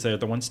to because they're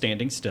the ones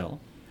standing still.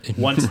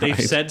 Once they've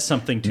Right. said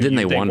something to Then you,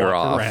 they wander walk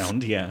off.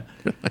 around. Yeah.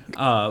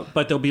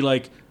 But they'll be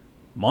like,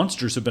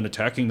 monsters have been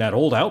attacking that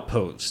old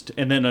outpost.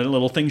 And then a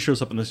little thing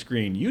shows up on the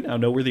screen. You now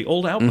know where the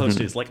old outpost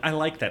is. Like, I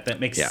like that. That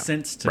makes Yeah.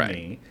 sense to Right.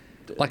 me.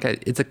 Like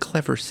it's a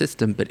clever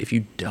system, but if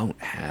you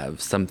don't have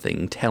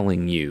something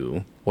telling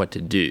you what to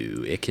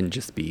do, it can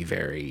just be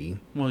very...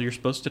 Well, you're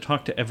supposed to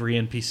talk to every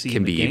NPC Can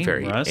in the be game,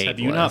 very Russ. Have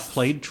you not aimless.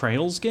 played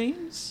Trails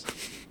games?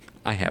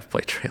 I have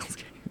played Trails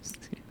games.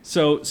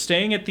 So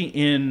staying at the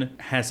inn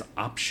has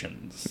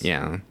options.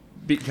 Yeah.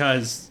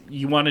 Because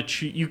you want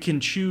to you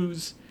can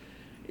choose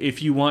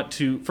if you want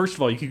to. First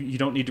of all, you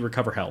don't need to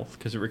recover health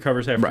because it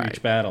recovers after Right.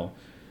 each battle.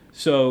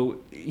 So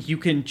you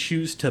can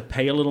choose to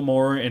pay a little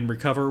more and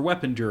recover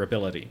weapon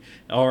durability,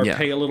 or Yeah.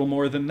 pay a little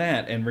more than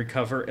that and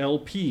recover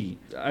LP.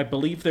 I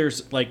believe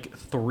there's like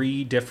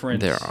 3 different.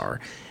 There are.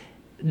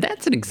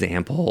 That's an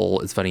example.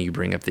 It's funny you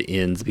bring up the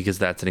inns because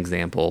that's an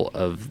example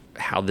of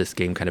how this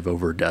game kind of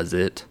overdoes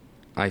it.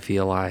 I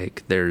feel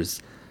like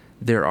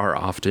there are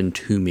often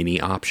too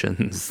many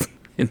options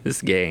in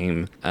this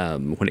game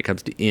when it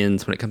comes to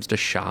inns, when it comes to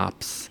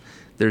shops.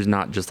 There's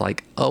not just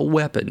like a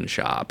weapon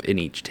shop in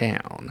each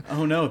town.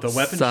 Oh no, the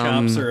weapon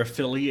shops are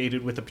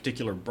affiliated with a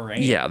particular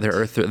brand. Yeah, there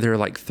are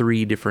like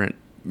 3 different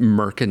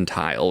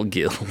mercantile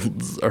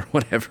guilds or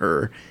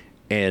whatever,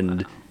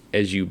 and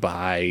as you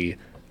buy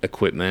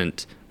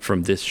equipment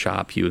from this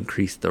shop, you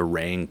increase the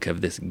rank of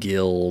this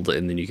guild,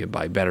 and then you can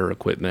buy better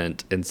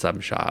equipment. And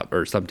some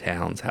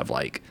towns have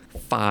like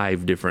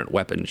 5 different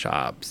weapon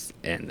shops,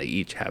 and they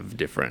each have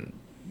different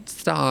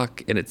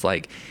stock, and it's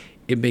like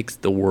it makes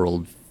the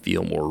world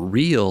feel more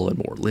real and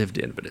more lived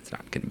in, but it's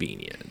not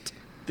convenient.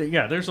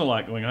 Yeah, there's a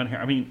lot going on here.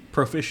 I mean,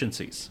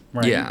 proficiencies,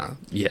 right? Yeah,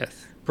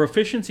 yes.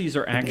 Proficiencies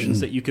are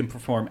actions that you can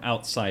perform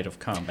outside of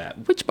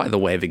combat. Which, by the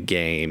way, the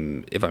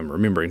game, if I'm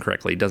remembering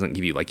correctly, doesn't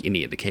give you like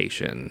any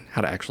indication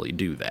how to actually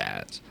do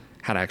that.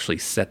 how to actually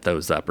set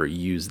those up or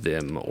use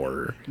them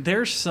or...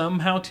 There's some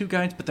how-to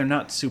guides, but they're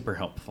not super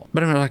helpful.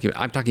 But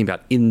I'm talking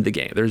about in the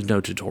game. There's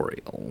no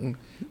tutorial.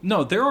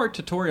 No, there are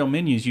tutorial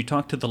menus. You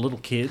talk to the little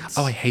kids.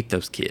 Oh, I hate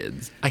those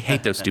kids. I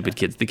hate those stupid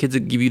kids. The kids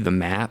that give you the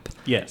map.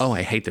 Yes. Oh,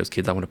 I hate those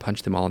kids. I want to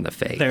punch them all in the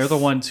face. They're the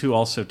ones who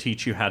also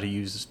teach you how to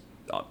use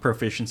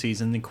proficiencies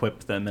and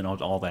equip them and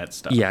all that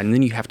stuff. Yeah, and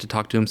then you have to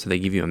talk to them so they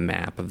give you a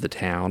map of the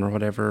town or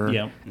whatever.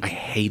 Yeah. I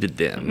hated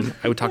them.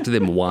 I would talk to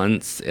them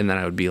once, and then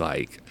I would be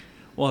like,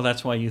 Well,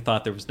 that's why you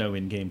thought there was no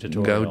in-game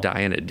tutorial. go die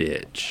in a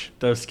ditch.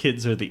 Those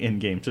kids are the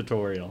in-game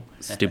tutorial.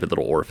 Stupid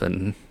little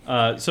orphan.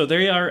 So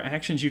there are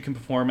actions you can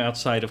perform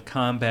outside of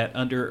combat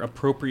under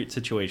appropriate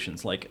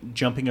situations, like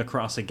jumping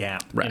across a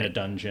gap in a Right.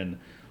 dungeon,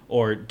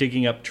 or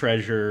digging up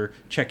treasure,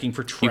 checking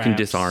for traps. You can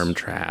disarm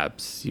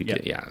traps. You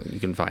Yep. can, you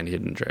can find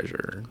hidden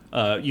treasure.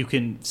 You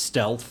can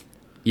stealth.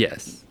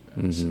 Yes.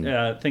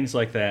 Things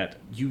like that.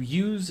 You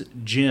use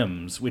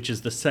gems, which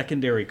is the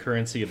secondary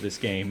currency of this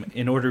game,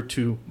 in order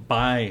to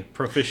buy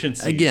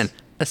proficiencies. Again,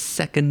 a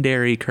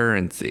secondary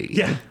currency.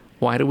 Yeah.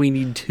 Why do we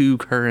need two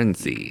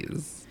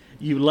currencies?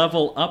 You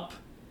level up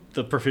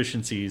the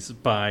proficiencies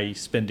by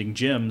spending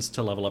gems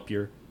to level up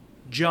your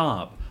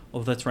job.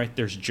 Oh, that's right.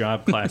 There's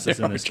job classes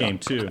in this game,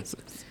 too.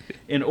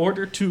 In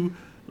order to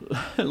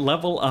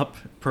level up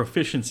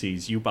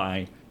proficiencies, you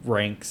buy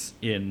ranks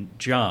in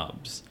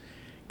jobs.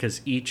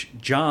 Because each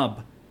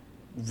job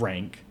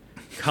rank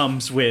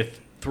comes with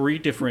 3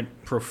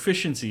 different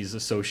proficiencies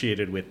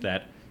associated with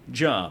that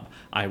job.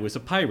 I was a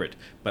pirate,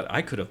 but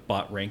I could have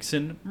bought ranks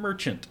in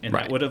merchant, and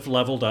Right. that would have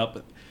leveled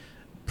up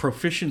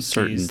proficiencies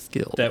Certain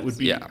skills, that would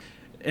be... yeah.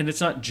 And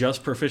it's not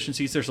just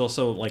proficiencies. There's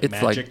also like It's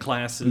magic like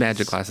classes.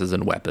 Magic classes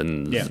and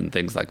weapons Yeah. and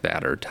things like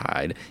that are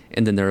tied.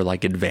 And then there are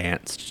like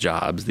advanced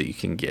jobs that you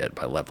can get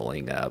by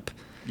leveling up.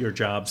 Your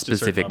jobs to certain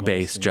Specific levels.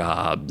 base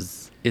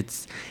jobs.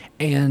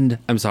 And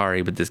I'm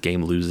sorry, but this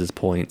game loses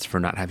points for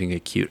not having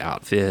a cute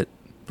outfit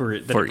for,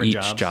 the for different each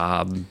jobs.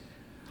 job.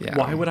 Yeah.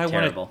 Why would I want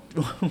Terrible.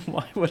 to?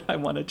 Why would I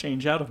want to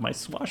change out of my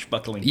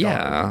swashbuckling?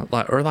 Yeah,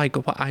 or like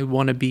I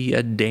want to be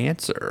a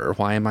dancer.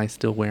 Why am I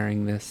still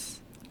wearing this?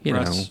 You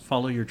Russ, know,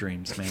 follow your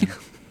dreams, man.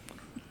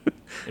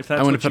 If that's I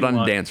want what to put you on a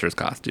want, dancer's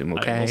costume. I will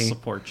Okay,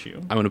 support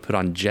you. I want to put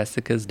on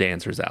Jessica's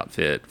dancer's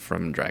outfit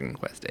from Dragon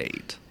Quest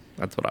VIII.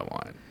 That's what I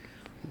want.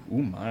 Oh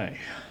my.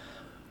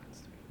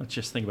 Let's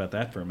just think about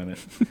that for a minute.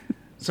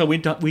 So we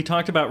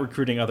talked about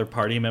recruiting other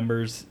party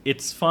members.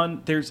 It's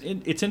fun.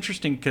 It's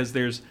interesting because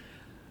there's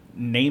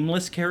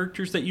nameless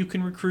characters that you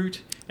can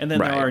recruit, and then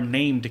Right. there are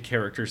named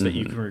characters that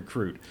you can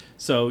recruit.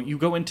 So you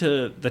go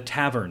into the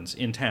taverns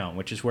in town,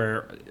 which is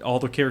where all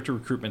the character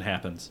recruitment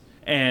happens,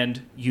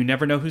 and you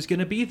never know who's going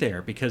to be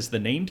there because the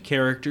named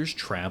characters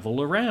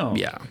travel around.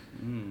 Yeah.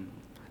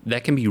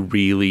 That can be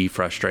really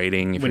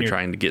frustrating if When you're you're-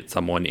 trying to get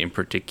someone in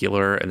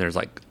particular and there's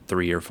like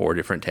 3 or 4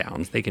 different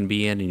towns they can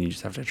be in and you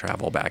just have to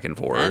travel back and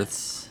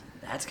forth.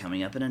 That's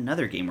coming up in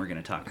another game we're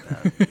going to talk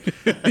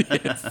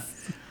about.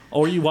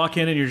 Or you walk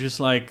in and you're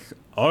just like,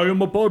 I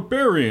am a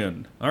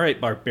barbarian. All right,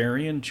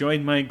 barbarian,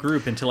 join my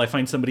group until I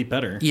find somebody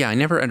better. Yeah, I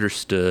never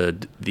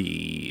understood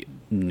the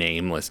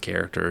nameless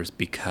characters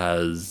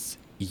because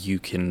you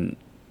can,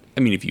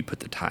 I mean, if you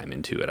put the time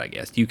into it, I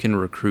guess, you can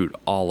recruit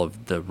all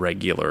of the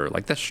regular,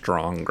 like the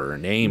stronger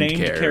named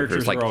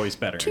characters. Like are always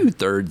better.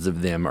 2/3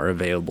 of them are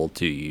available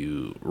to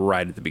you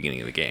right at the beginning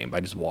of the game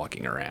by just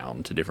walking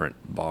around to different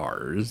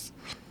bars,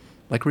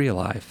 like real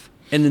life.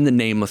 And then the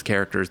nameless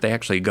characters, they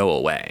actually go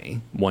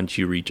away once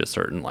you reach a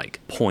certain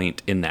like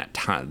point in that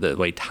time. The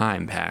way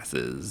time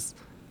passes,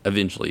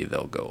 eventually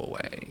they'll go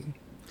away.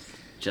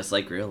 Just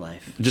like real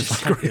life.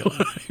 Just like real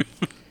life.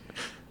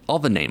 All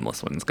the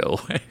nameless ones go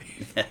away.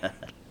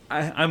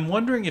 I'm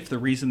wondering if the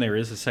reason there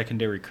is a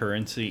secondary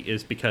currency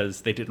is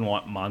because they didn't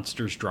want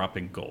monsters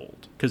dropping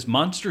gold. Because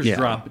monsters Yeah.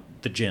 drop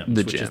the gems,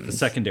 The which is the gems.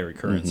 secondary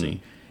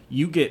currency.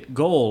 You get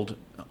gold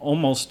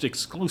almost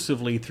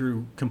exclusively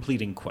through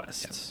completing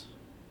quests.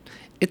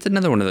 It's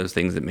another one of those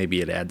things that maybe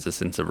it adds a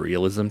sense of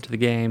realism to the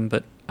game,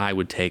 but I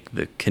would take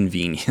the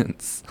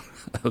convenience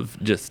of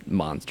just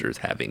monsters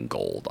having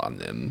gold on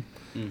them.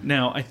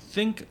 Now, I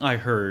think I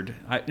heard,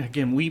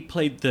 again, we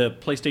played the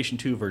PlayStation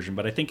 2 version,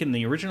 but I think in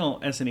the original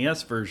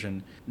SNES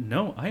version,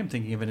 no, I am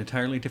thinking of an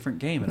entirely different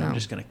game, and I'm No.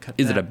 just going to cut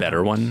Is it that a better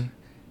out. one?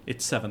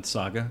 It's Seventh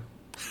Saga.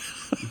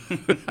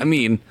 I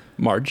mean,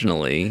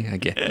 marginally, I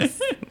guess.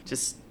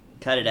 Just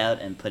cut it out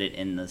and put it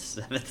in the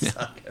 7th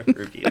Saga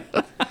review.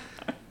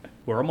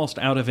 We're almost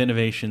out of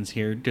innovations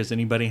here. Does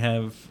anybody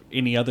have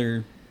any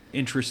other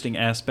interesting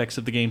aspects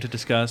of the game to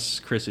discuss?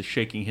 Chris is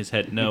shaking his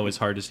head no as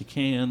hard as he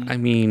can. I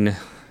mean,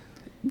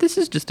 this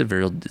is just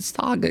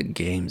Saga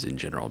games in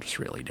general, just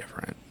really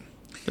different.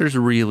 There's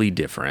really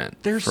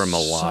different There's from a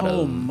lot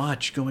so of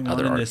much going on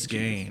other in this RPGs.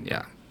 game.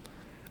 Yeah.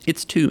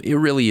 It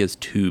really is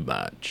too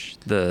much.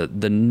 The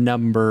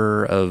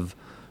number of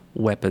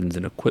weapons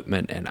and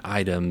equipment and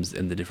items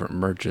and the different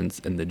merchants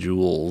and the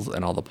jewels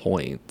and all the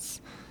points.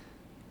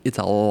 It's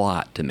a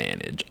lot to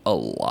manage.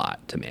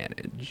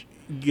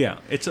 Yeah,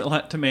 it's a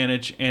lot to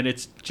manage, and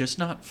it's just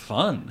not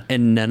fun.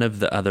 And none of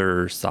the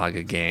other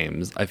Saga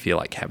games, I feel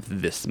like,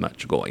 have this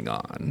much going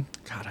on.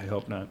 God, I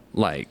hope not.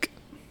 Like,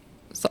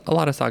 a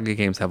lot of Saga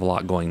games have a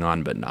lot going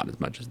on, but not as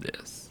much as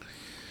this.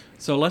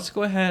 So let's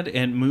go ahead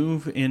and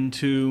move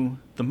into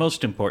the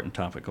most important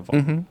topic of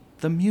all,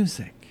 the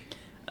music.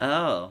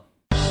 Oh.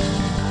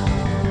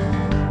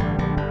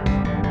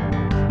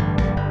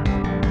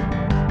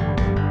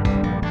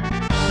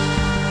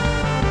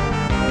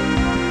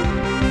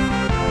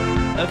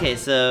 Okay,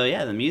 so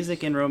yeah, the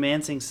music in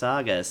Romancing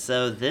Saga.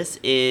 So this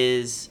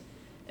is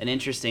an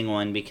interesting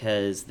one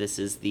because this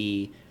is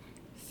the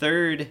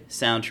third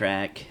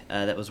soundtrack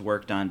that was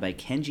worked on by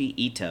Kenji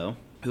Ito,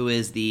 who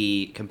is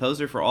the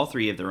composer for all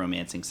three of the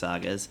Romancing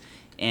Sagas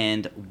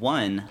and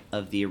one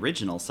of the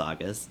original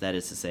sagas, that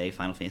is to say,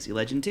 Final Fantasy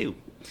Legend II.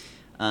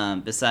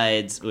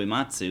 Besides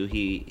Uematsu,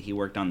 he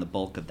worked on the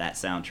bulk of that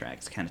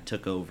soundtrack. Kind of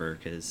took over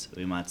because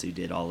Uematsu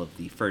did all of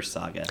the first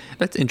saga.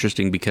 That's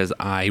interesting because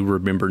I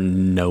remember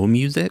no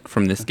music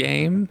from this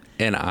game,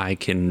 and I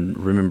can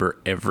remember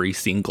every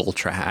single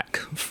track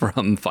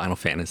from Final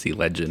Fantasy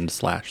Legend /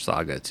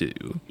 Saga 2.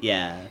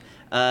 Yeah.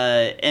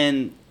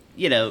 And,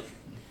 you know,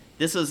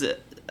 this was,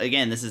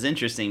 again, this is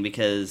interesting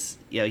because,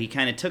 you know, he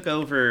kind of took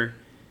over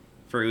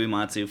for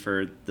Uematsu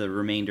for the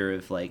remainder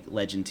of like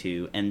Legend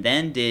 2, and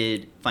then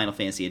did Final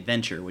Fantasy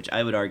Adventure, which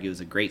I would argue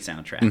is a great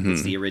soundtrack.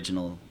 It's the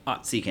original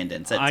Seiken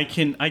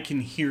Densetsu. I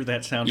can hear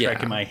that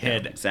soundtrack in my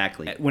head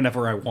exactly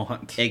whenever I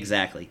want.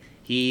 Exactly.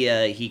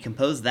 He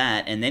composed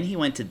that, and then he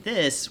went to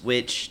this,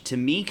 which to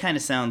me kind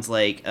of sounds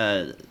like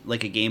a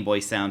Game Boy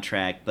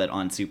soundtrack, but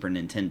on Super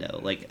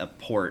Nintendo, like a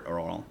port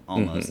or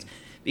almost.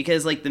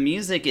 Because, like, the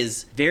music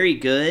is very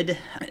good.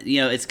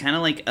 You know, it's kind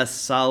of like a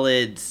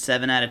solid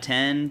 7 out of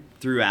 10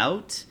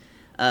 throughout.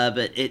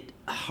 But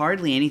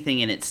hardly anything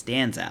in it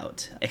stands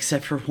out,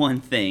 except for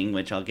one thing,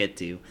 which I'll get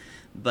to.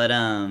 But,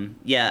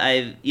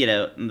 yeah,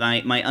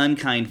 my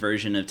unkind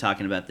version of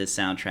talking about this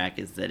soundtrack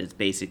is that it's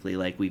basically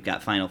like we've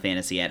got Final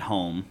Fantasy at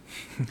home.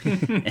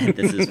 And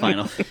this is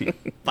Final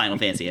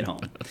Fantasy at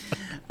home.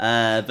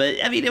 But,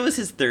 I mean, it was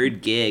his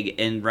third gig,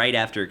 and right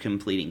after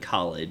completing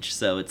college.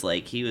 So it's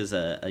like he was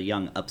a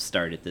young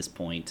upstart at this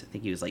point. I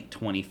think he was like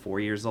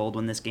 24 years old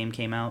when this game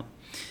came out.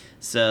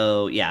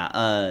 So,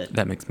 yeah.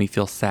 That makes me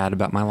feel sad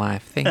about my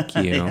life. Thank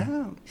you.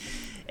 Yeah.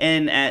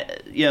 And,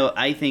 you know,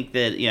 I think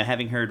that, you know,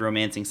 having heard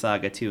Romancing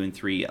Saga 2 and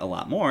 3 a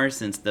lot more,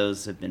 since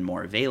those have been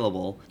more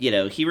available, you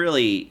know,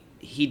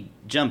 he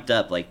jumped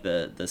up, like,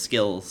 the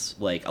skills,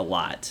 like, a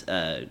lot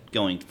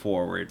going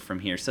forward from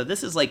here. So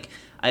this is, like,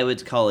 I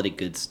would call it a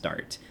good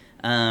start.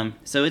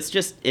 So it's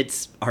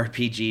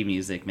RPG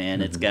music,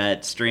 man. It's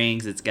got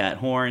strings, it's got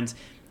horns,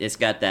 it's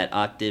got that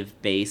octave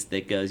bass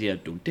that goes, you know,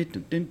 dun, dun,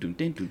 dun, dun, dun,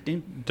 dun, dun,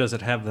 dun. Does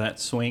it have that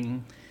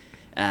swing?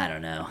 I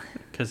don't know.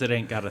 Because it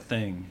ain't got a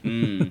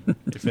thing.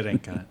 If it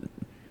ain't got.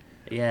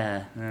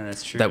 Yeah,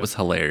 that's true. That was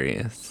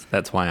hilarious.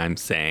 That's why I'm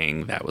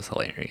saying that was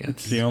hilarious.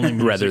 It's the only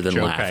music rather than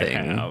joke laughing.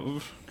 I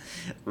have.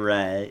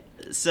 Right.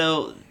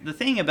 So the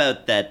thing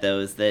about that, though,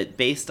 is that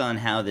based on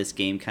how this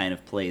game kind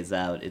of plays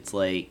out, it's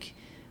like,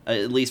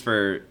 at least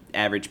for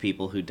average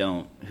people who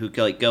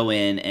like go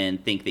in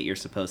and think that you're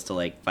supposed to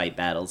like fight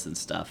battles and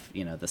stuff,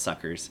 you know, the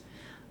suckers.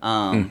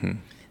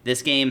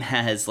 This game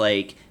has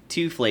like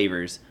two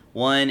flavors.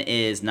 One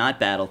is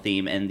not battle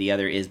theme, and the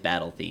other is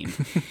battle theme.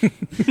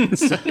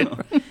 So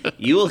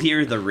you will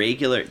hear the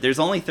regular. There's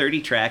only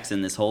 30 tracks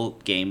in this whole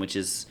game, which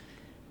is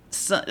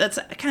that's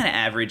kind of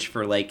average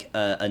for like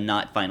a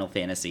not Final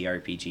Fantasy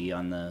RPG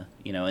on the,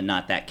 you know, and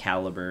not that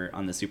caliber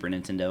on the Super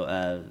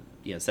Nintendo.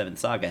 You know, Seventh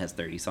Saga has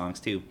 30 songs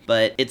too,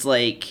 but it's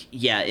like,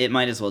 yeah, it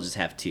might as well just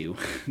have two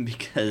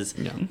because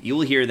you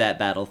will hear that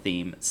battle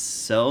theme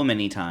so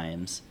many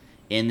times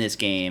in this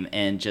game,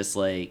 and just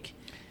like.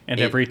 And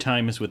every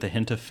time is with a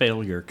hint of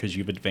failure because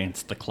you've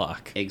advanced the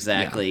clock.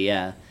 Exactly,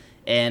 yeah.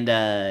 And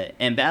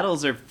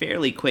battles are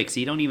fairly quick, so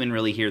you don't even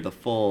really hear the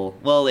full.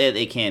 Well,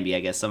 it can be, I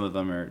guess. Some of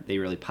them they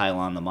really pile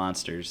on the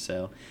monsters.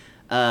 So,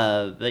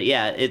 but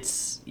yeah,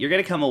 you're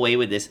gonna come away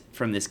with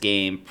from this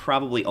game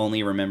probably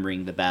only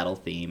remembering the battle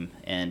theme,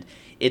 and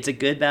it's a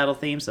good battle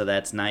theme, so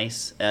that's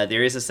nice.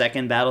 There is a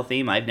second battle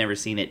theme. I've never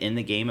seen it in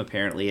the game.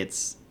 Apparently,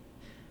 it's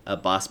a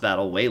boss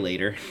battle way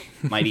later.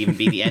 Might even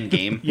be the end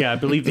game. Yeah, I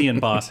believe the end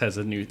boss has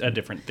a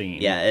different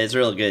theme. Yeah, it's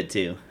real good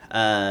too.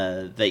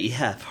 But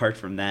yeah, apart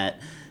from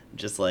that,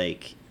 just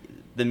like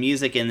the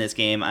music in this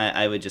game,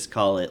 I would just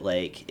call it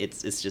like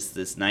it's just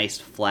this nice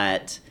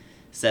flat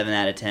 7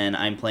 out of 10.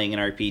 I'm playing an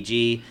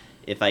RPG.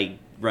 If I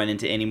run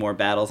into any more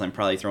battles, I'm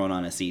probably throwing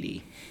on a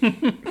CD.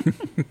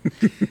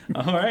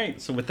 All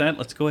right, so with that,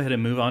 let's go ahead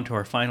and move on to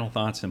our final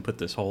thoughts and put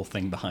this whole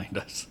thing behind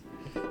us.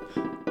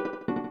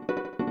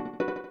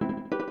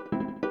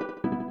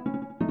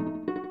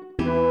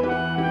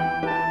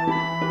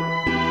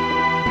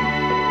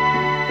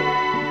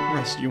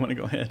 You want to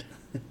go ahead?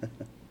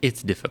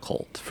 It's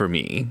difficult for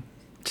me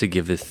to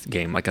give this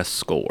game like a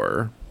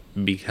score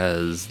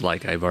because,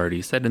 like I've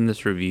already said in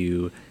this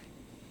review,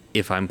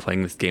 if I'm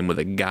playing this game with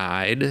a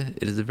guide,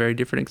 it is a very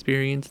different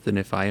experience than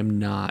if I am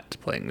not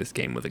playing this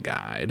game with a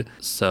guide.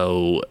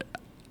 So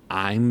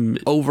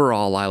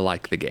overall, I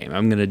like the game.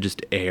 I'm going to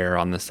just err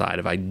on the side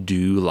of I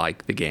do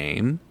like the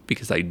game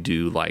because I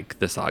do like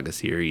the Saga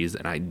series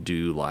and I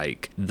do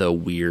like the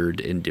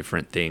weird and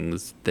different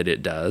things that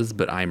it does,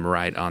 but I'm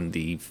right on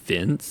the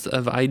fence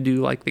of I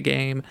do like the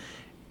game.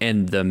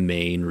 And the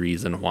main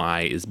reason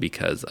why is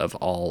because of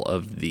all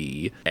of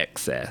the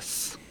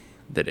excess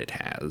that it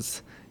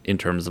has in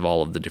terms of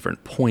all of the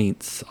different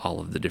points, all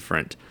of the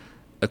different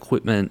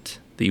equipment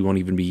that you won't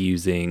even be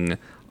using.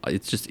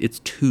 It's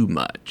too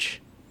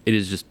much. It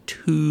is just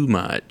too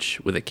much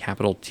with a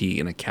capital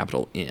T and a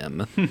capital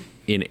M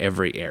in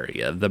every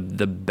area. The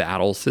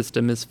battle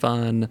system is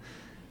fun,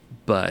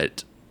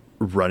 but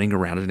running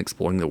around and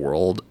exploring the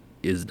world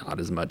is not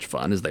as much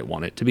fun as they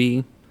want it to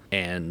be.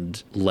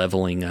 And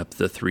leveling up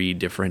the 3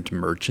 different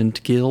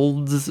merchant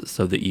guilds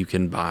so that you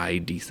can buy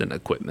decent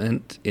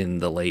equipment in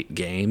the late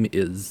game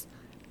is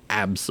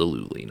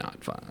absolutely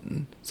not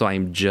fun. So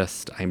I'm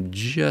just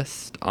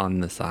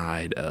on the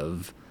side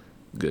of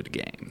good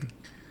game.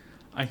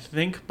 I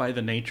think by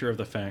the nature of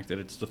the fact that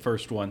it's the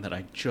first one that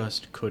I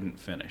just couldn't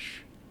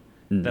finish,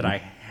 that I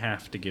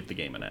have to give the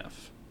game an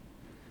F.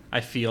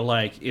 I feel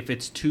like if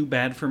it's too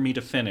bad for me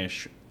to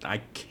finish, I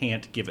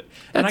can't give it.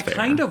 And I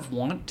kind of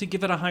want to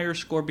give it a higher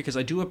score because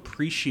I do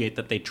appreciate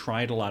that they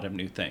tried a lot of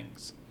new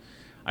things.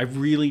 I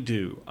really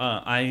do.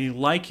 I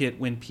like it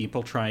when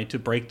people try to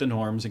break the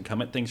norms and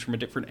come at things from a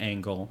different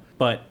angle,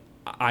 but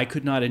I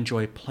could not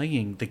enjoy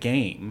playing the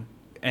game.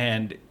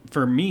 And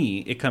for me,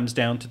 it comes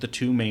down to the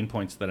 2 main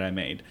points that I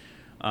made.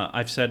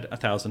 I've said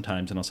 1,000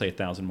 times, and I'll say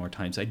 1,000 more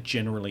times, I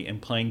generally am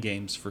playing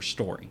games for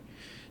story.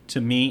 To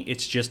me,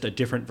 it's just a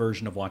different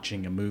version of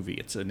watching a movie.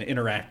 It's an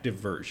interactive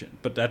version,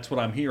 but that's what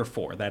I'm here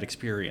for, that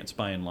experience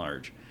by and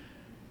large.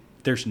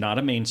 There's not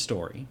a main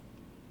story.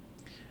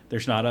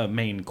 There's not a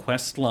main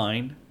quest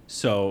line.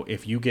 So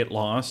if you get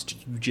lost,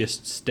 you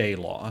just stay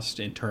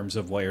lost in terms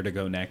of where to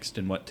go next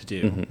and what to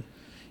do. Mm-hmm.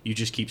 You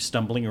just keep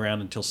stumbling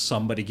around until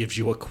somebody gives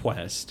you a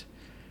quest.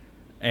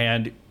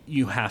 And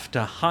you have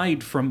to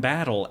hide from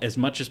battle as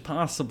much as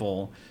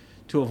possible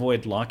to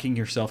avoid locking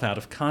yourself out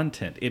of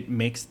content. It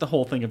makes the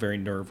whole thing a very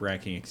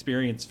nerve-wracking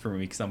experience for me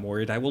because I'm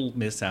worried I will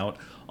miss out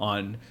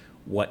on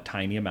what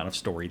tiny amount of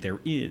story there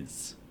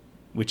is,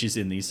 which is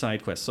in these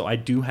side quests. So I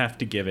do have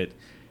to give it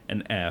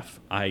an F.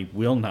 I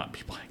will not be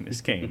playing this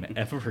game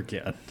ever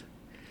again.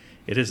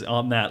 It is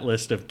on that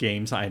list of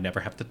games I never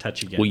have to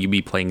touch again. Will you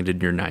be playing it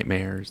in your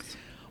nightmares?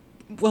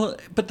 Well,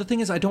 but the thing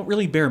is, I don't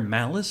really bear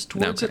malice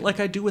towards it like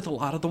I do with a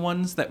lot of the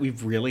ones that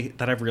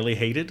I've really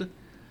hated.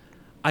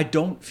 I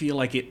don't feel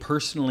like it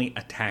personally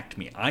attacked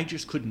me. I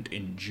just couldn't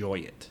enjoy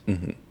it.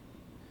 Mm-hmm.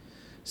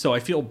 So I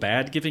feel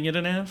bad giving it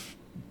an F,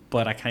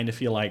 but I kind of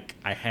feel like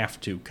I have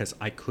to because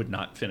I could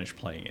not finish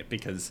playing it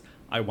because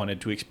I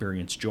wanted to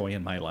experience joy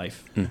in my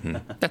life. Mm-hmm.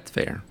 That's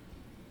fair.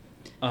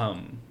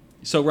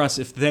 So, Russ,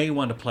 if they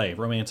want to play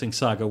Romancing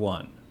Saga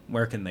 1,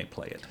 where can they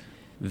play it?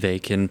 They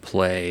can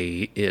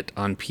play it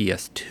on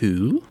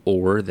PS2,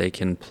 or they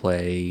can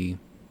play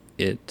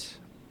it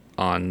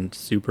on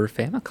Super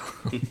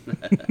Famicom,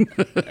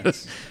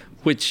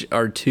 which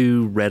are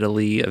 2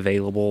 readily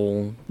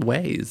available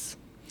ways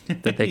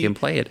that they can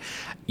play it.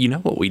 You know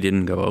what we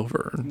didn't go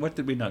over? What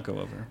did we not go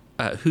over?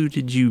 Who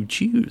did you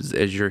choose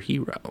as your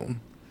hero?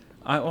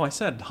 I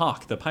said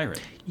Hawk, the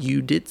pirate.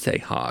 You did say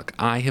Hawk.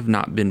 I have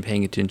not been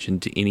paying attention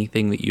to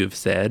anything that you have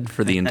said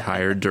for the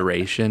entire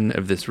duration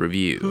of this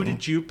review. Who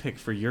did you pick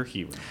for your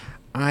hero?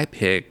 I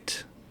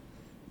picked...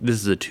 This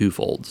is a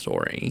twofold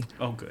story.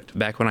 Oh, good.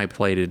 Back when I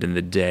played it in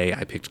the day,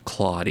 I picked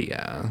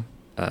Claudia,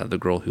 the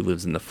girl who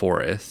lives in the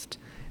forest,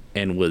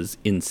 and was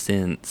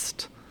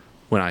incensed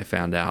when I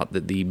found out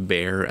that the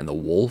bear and the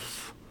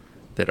wolf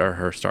that are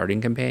her starting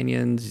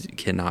companions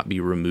cannot be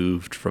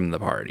removed from the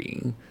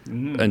party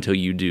until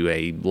you do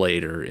a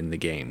later in the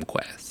game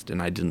quest, and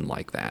I didn't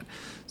like that.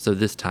 So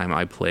this time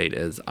I played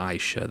as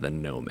Aisha, the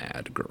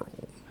nomad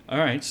girl. All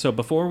right, so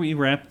before we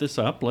wrap this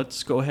up,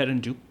 let's go ahead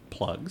and do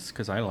plugs,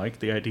 because I like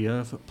the idea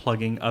of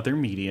plugging other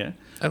media.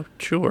 Oh,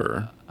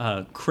 sure.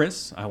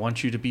 Chris, I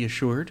want you to be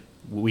assured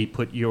we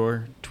put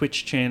your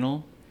Twitch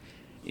channel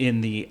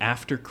in the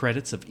after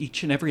credits of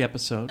each and every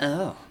episode.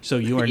 Oh. So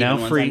you are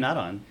now free. I'm not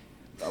on.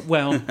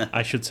 Well,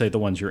 I should say the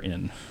ones you're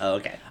in. Oh,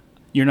 okay.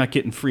 You're not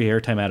getting free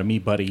airtime out of me,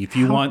 buddy. If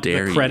you want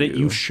the credit,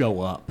 you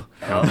show up.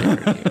 How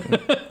dare you?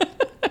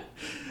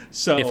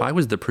 So, if I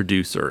was the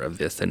producer of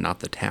this and not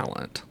the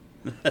talent,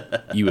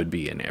 you would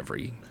be in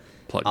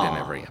plugged in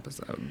every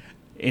episode.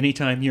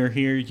 Anytime you're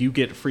here, you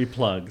get free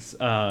plugs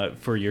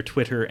for your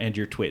Twitter and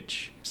your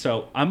Twitch.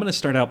 So I'm going to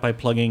start out by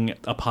plugging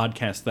a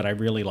podcast that I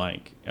really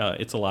like.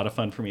 It's a lot of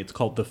fun for me. It's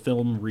called The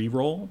Film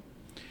Reroll.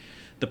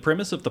 The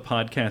premise of the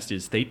podcast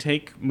is they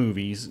take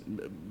movies,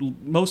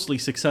 mostly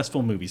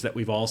successful movies that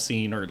we've all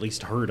seen or at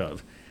least heard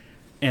of,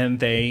 and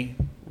they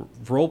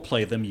role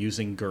play them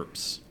using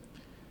GURPS.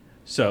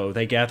 So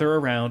they gather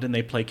around and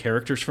they play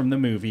characters from the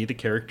movie. The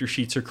character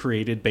sheets are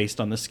created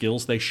based on the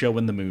skills they show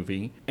in the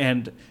movie.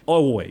 And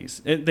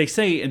always, they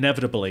say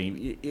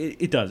inevitably,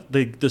 it does.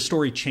 The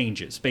story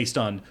changes based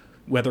on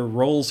whether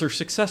roles are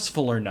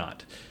successful or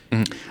not.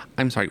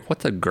 I'm sorry,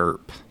 what's a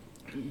GURP?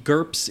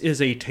 GURPS is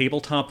a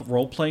tabletop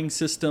role-playing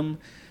system.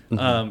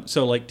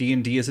 So like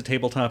D&D is a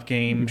tabletop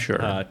game.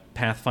 Sure.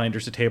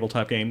 Pathfinder's a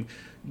tabletop game.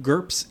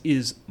 GURPS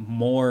is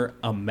more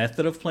a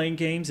method of playing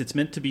games. It's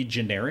meant to be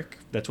generic.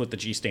 That's what the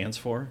G stands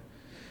for.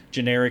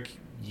 Generic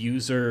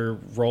user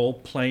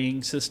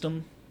role-playing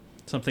system,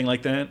 something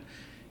like that.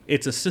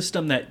 It's a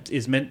system that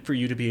is meant for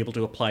you to be able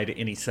to apply to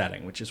any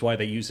setting, which is why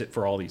they use it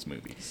for all these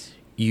movies.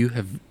 You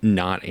have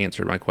not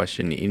answered my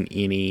question in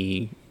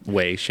any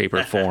way, shape,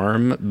 or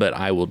form, but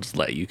I will just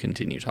let you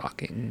continue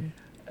talking.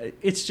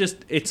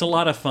 It's a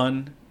lot of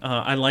fun.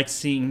 I like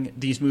seeing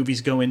these movies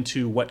go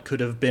into what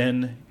could have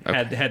been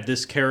had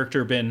this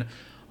character been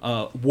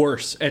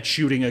worse at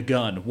shooting a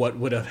gun. What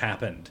would have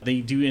happened?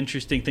 They do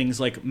interesting things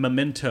like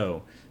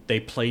Memento. They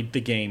played the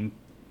game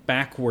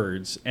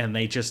backwards, and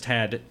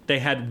they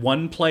had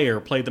one player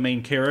play the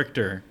main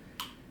character,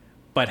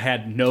 but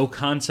had no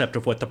concept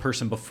of what the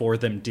person before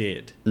them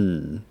did.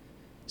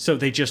 So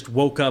they just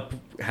woke up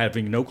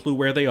having no clue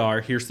where they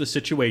are. Here's the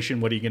situation.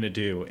 What are you going to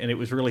do? And it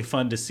was really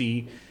fun to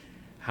see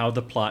how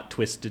the plot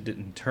twisted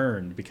and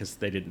turned because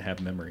they didn't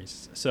have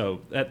memories.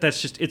 So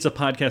it's a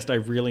podcast I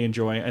really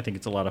enjoy. I think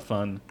it's a lot of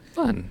fun.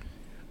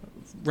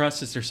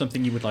 Russ, is there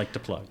something you would like to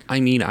plug?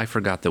 I mean, I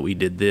forgot that we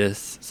did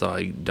this, so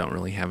I don't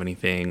really have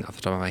anything off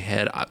the top of my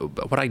head.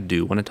 But what I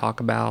do want to talk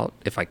about,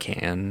 if I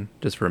can,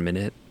 just for a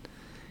minute,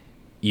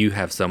 you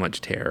have so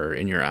much terror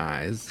in your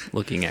eyes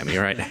looking at me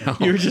right now.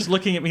 You're just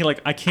looking at me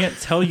like, I can't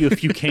tell you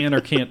if you can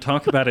or can't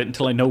talk about it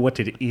until I know what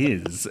it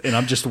is, and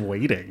I'm just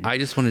waiting. I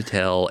just want to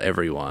tell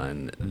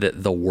everyone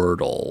that the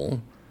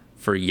Wordle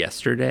for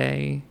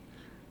yesterday,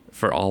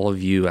 for all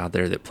of you out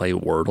there that play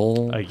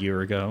Wordle... A year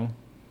ago?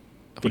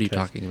 What are you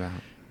talking about?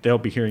 They'll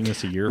be hearing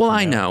this a year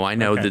from now. I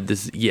know that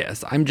this...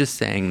 Yes, I'm just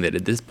saying that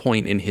at this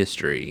point in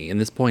history, in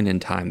this point in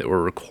time that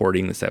we're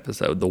recording this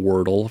episode, the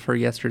Wordle for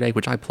yesterday,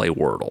 which I play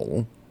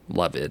Wordle...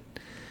 Love it.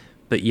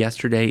 But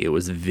yesterday it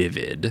was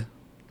Vivid.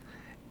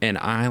 And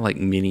I, like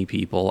many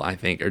people, I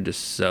think, are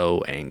just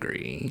so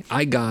angry.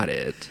 I got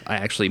it. I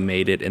actually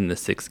made it in the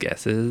 6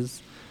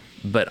 guesses.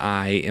 But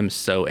I am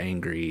so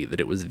angry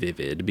that it was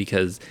Vivid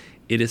because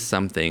it is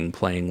something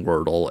playing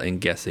Wordle and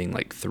guessing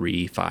like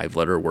 3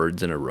 5-letter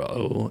words in a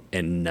row.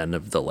 And none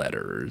of the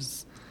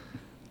letters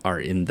are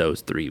in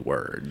those 3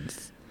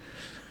 words.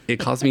 It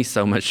caused me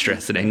so much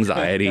stress and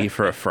anxiety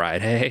for a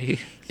Friday.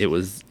 It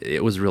was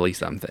really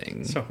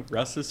something. So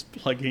Russ is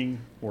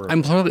plugging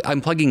Wordle.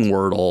 I'm plugging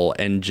Wordle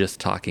and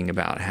just talking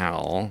about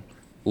how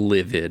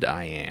livid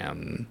I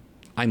am.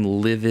 I'm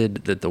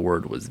livid that the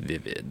word was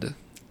vivid.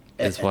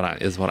 Is what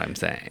I'm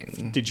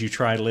saying. Did you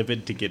try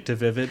livid to get to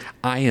vivid?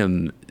 I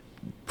am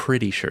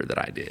pretty sure that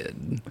I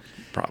did.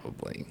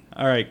 Probably.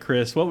 All right,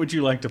 Chris, what would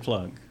you like to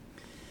plug?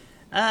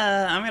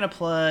 I'm going to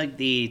plug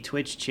the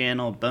Twitch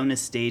channel Bonus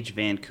Stage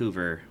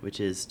Vancouver, which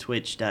is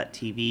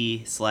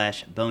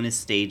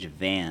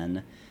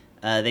twitch.tv/bonusstagevan.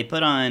 They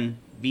put on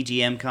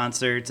VGM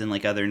concerts and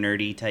like other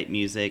nerdy type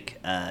music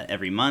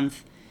every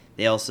month.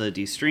 They also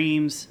do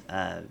streams.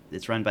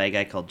 It's run by a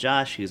guy called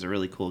Josh, who's a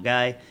really cool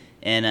guy.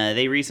 And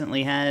they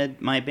recently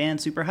had my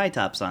band Super High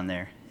Tops on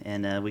there.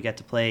 And we got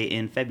to play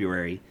in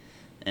February.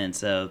 And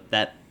so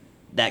that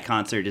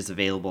concert is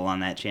available on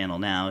that channel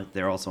now.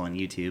 They're also on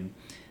YouTube.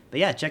 But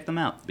yeah, check them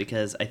out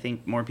because I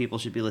think more people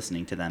should be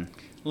listening to them.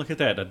 Look at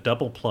that, a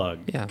double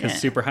plug. Yeah. Because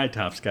Super High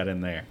Tops got in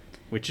there,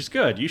 which is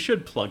good. You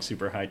should plug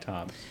Super High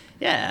Tops.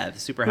 Yeah,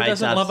 Super High Tops.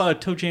 Who doesn't love a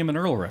Toe Jam and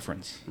Earl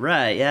reference?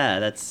 Right,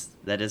 yeah,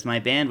 that is my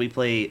band. We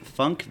play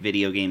funk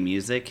video game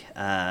music.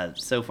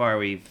 So far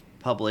we've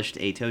published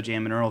a Toe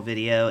Jam and Earl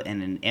video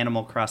and an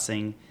Animal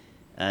Crossing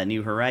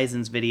New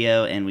Horizons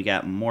video, and we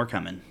got more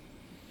coming.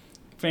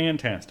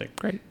 Fantastic.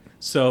 Great.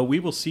 So we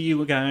will see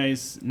you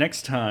guys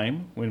next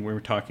time when we're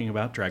talking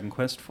about Dragon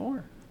Quest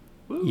IV.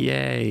 Woo.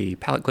 Yay,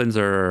 palate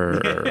cleanser.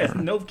 Yeah,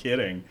 no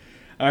kidding.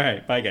 All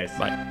right, bye guys.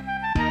 Bye.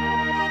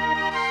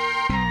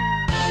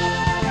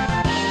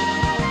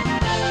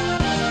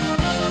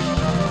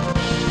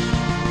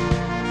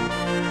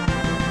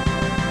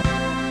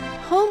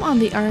 Home on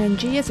the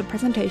RNG is a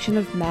presentation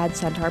of Mad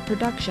Centaur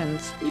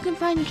Productions. You can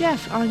find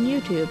Jeff on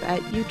YouTube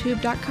at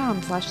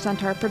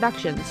youtube.com/Centaur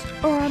Productions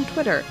or on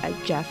Twitter at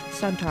Jeff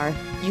Centaur.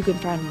 You can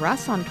find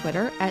Russ on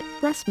Twitter at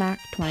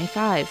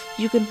RussMac25.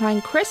 You can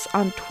find Chris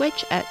on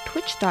Twitch at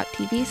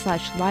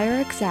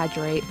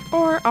twitch.tv/LiarExaggerate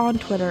or on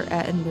Twitter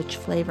at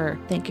EnrichFlavor.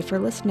 Thank you for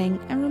listening,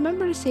 and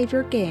remember to save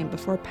your game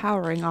before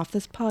powering off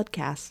this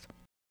podcast.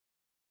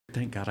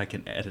 Thank God I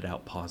can edit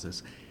out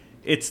pauses.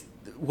 It's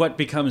what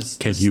becomes...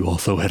 Can you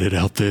also edit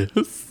out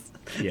this?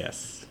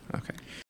 Yes. Okay.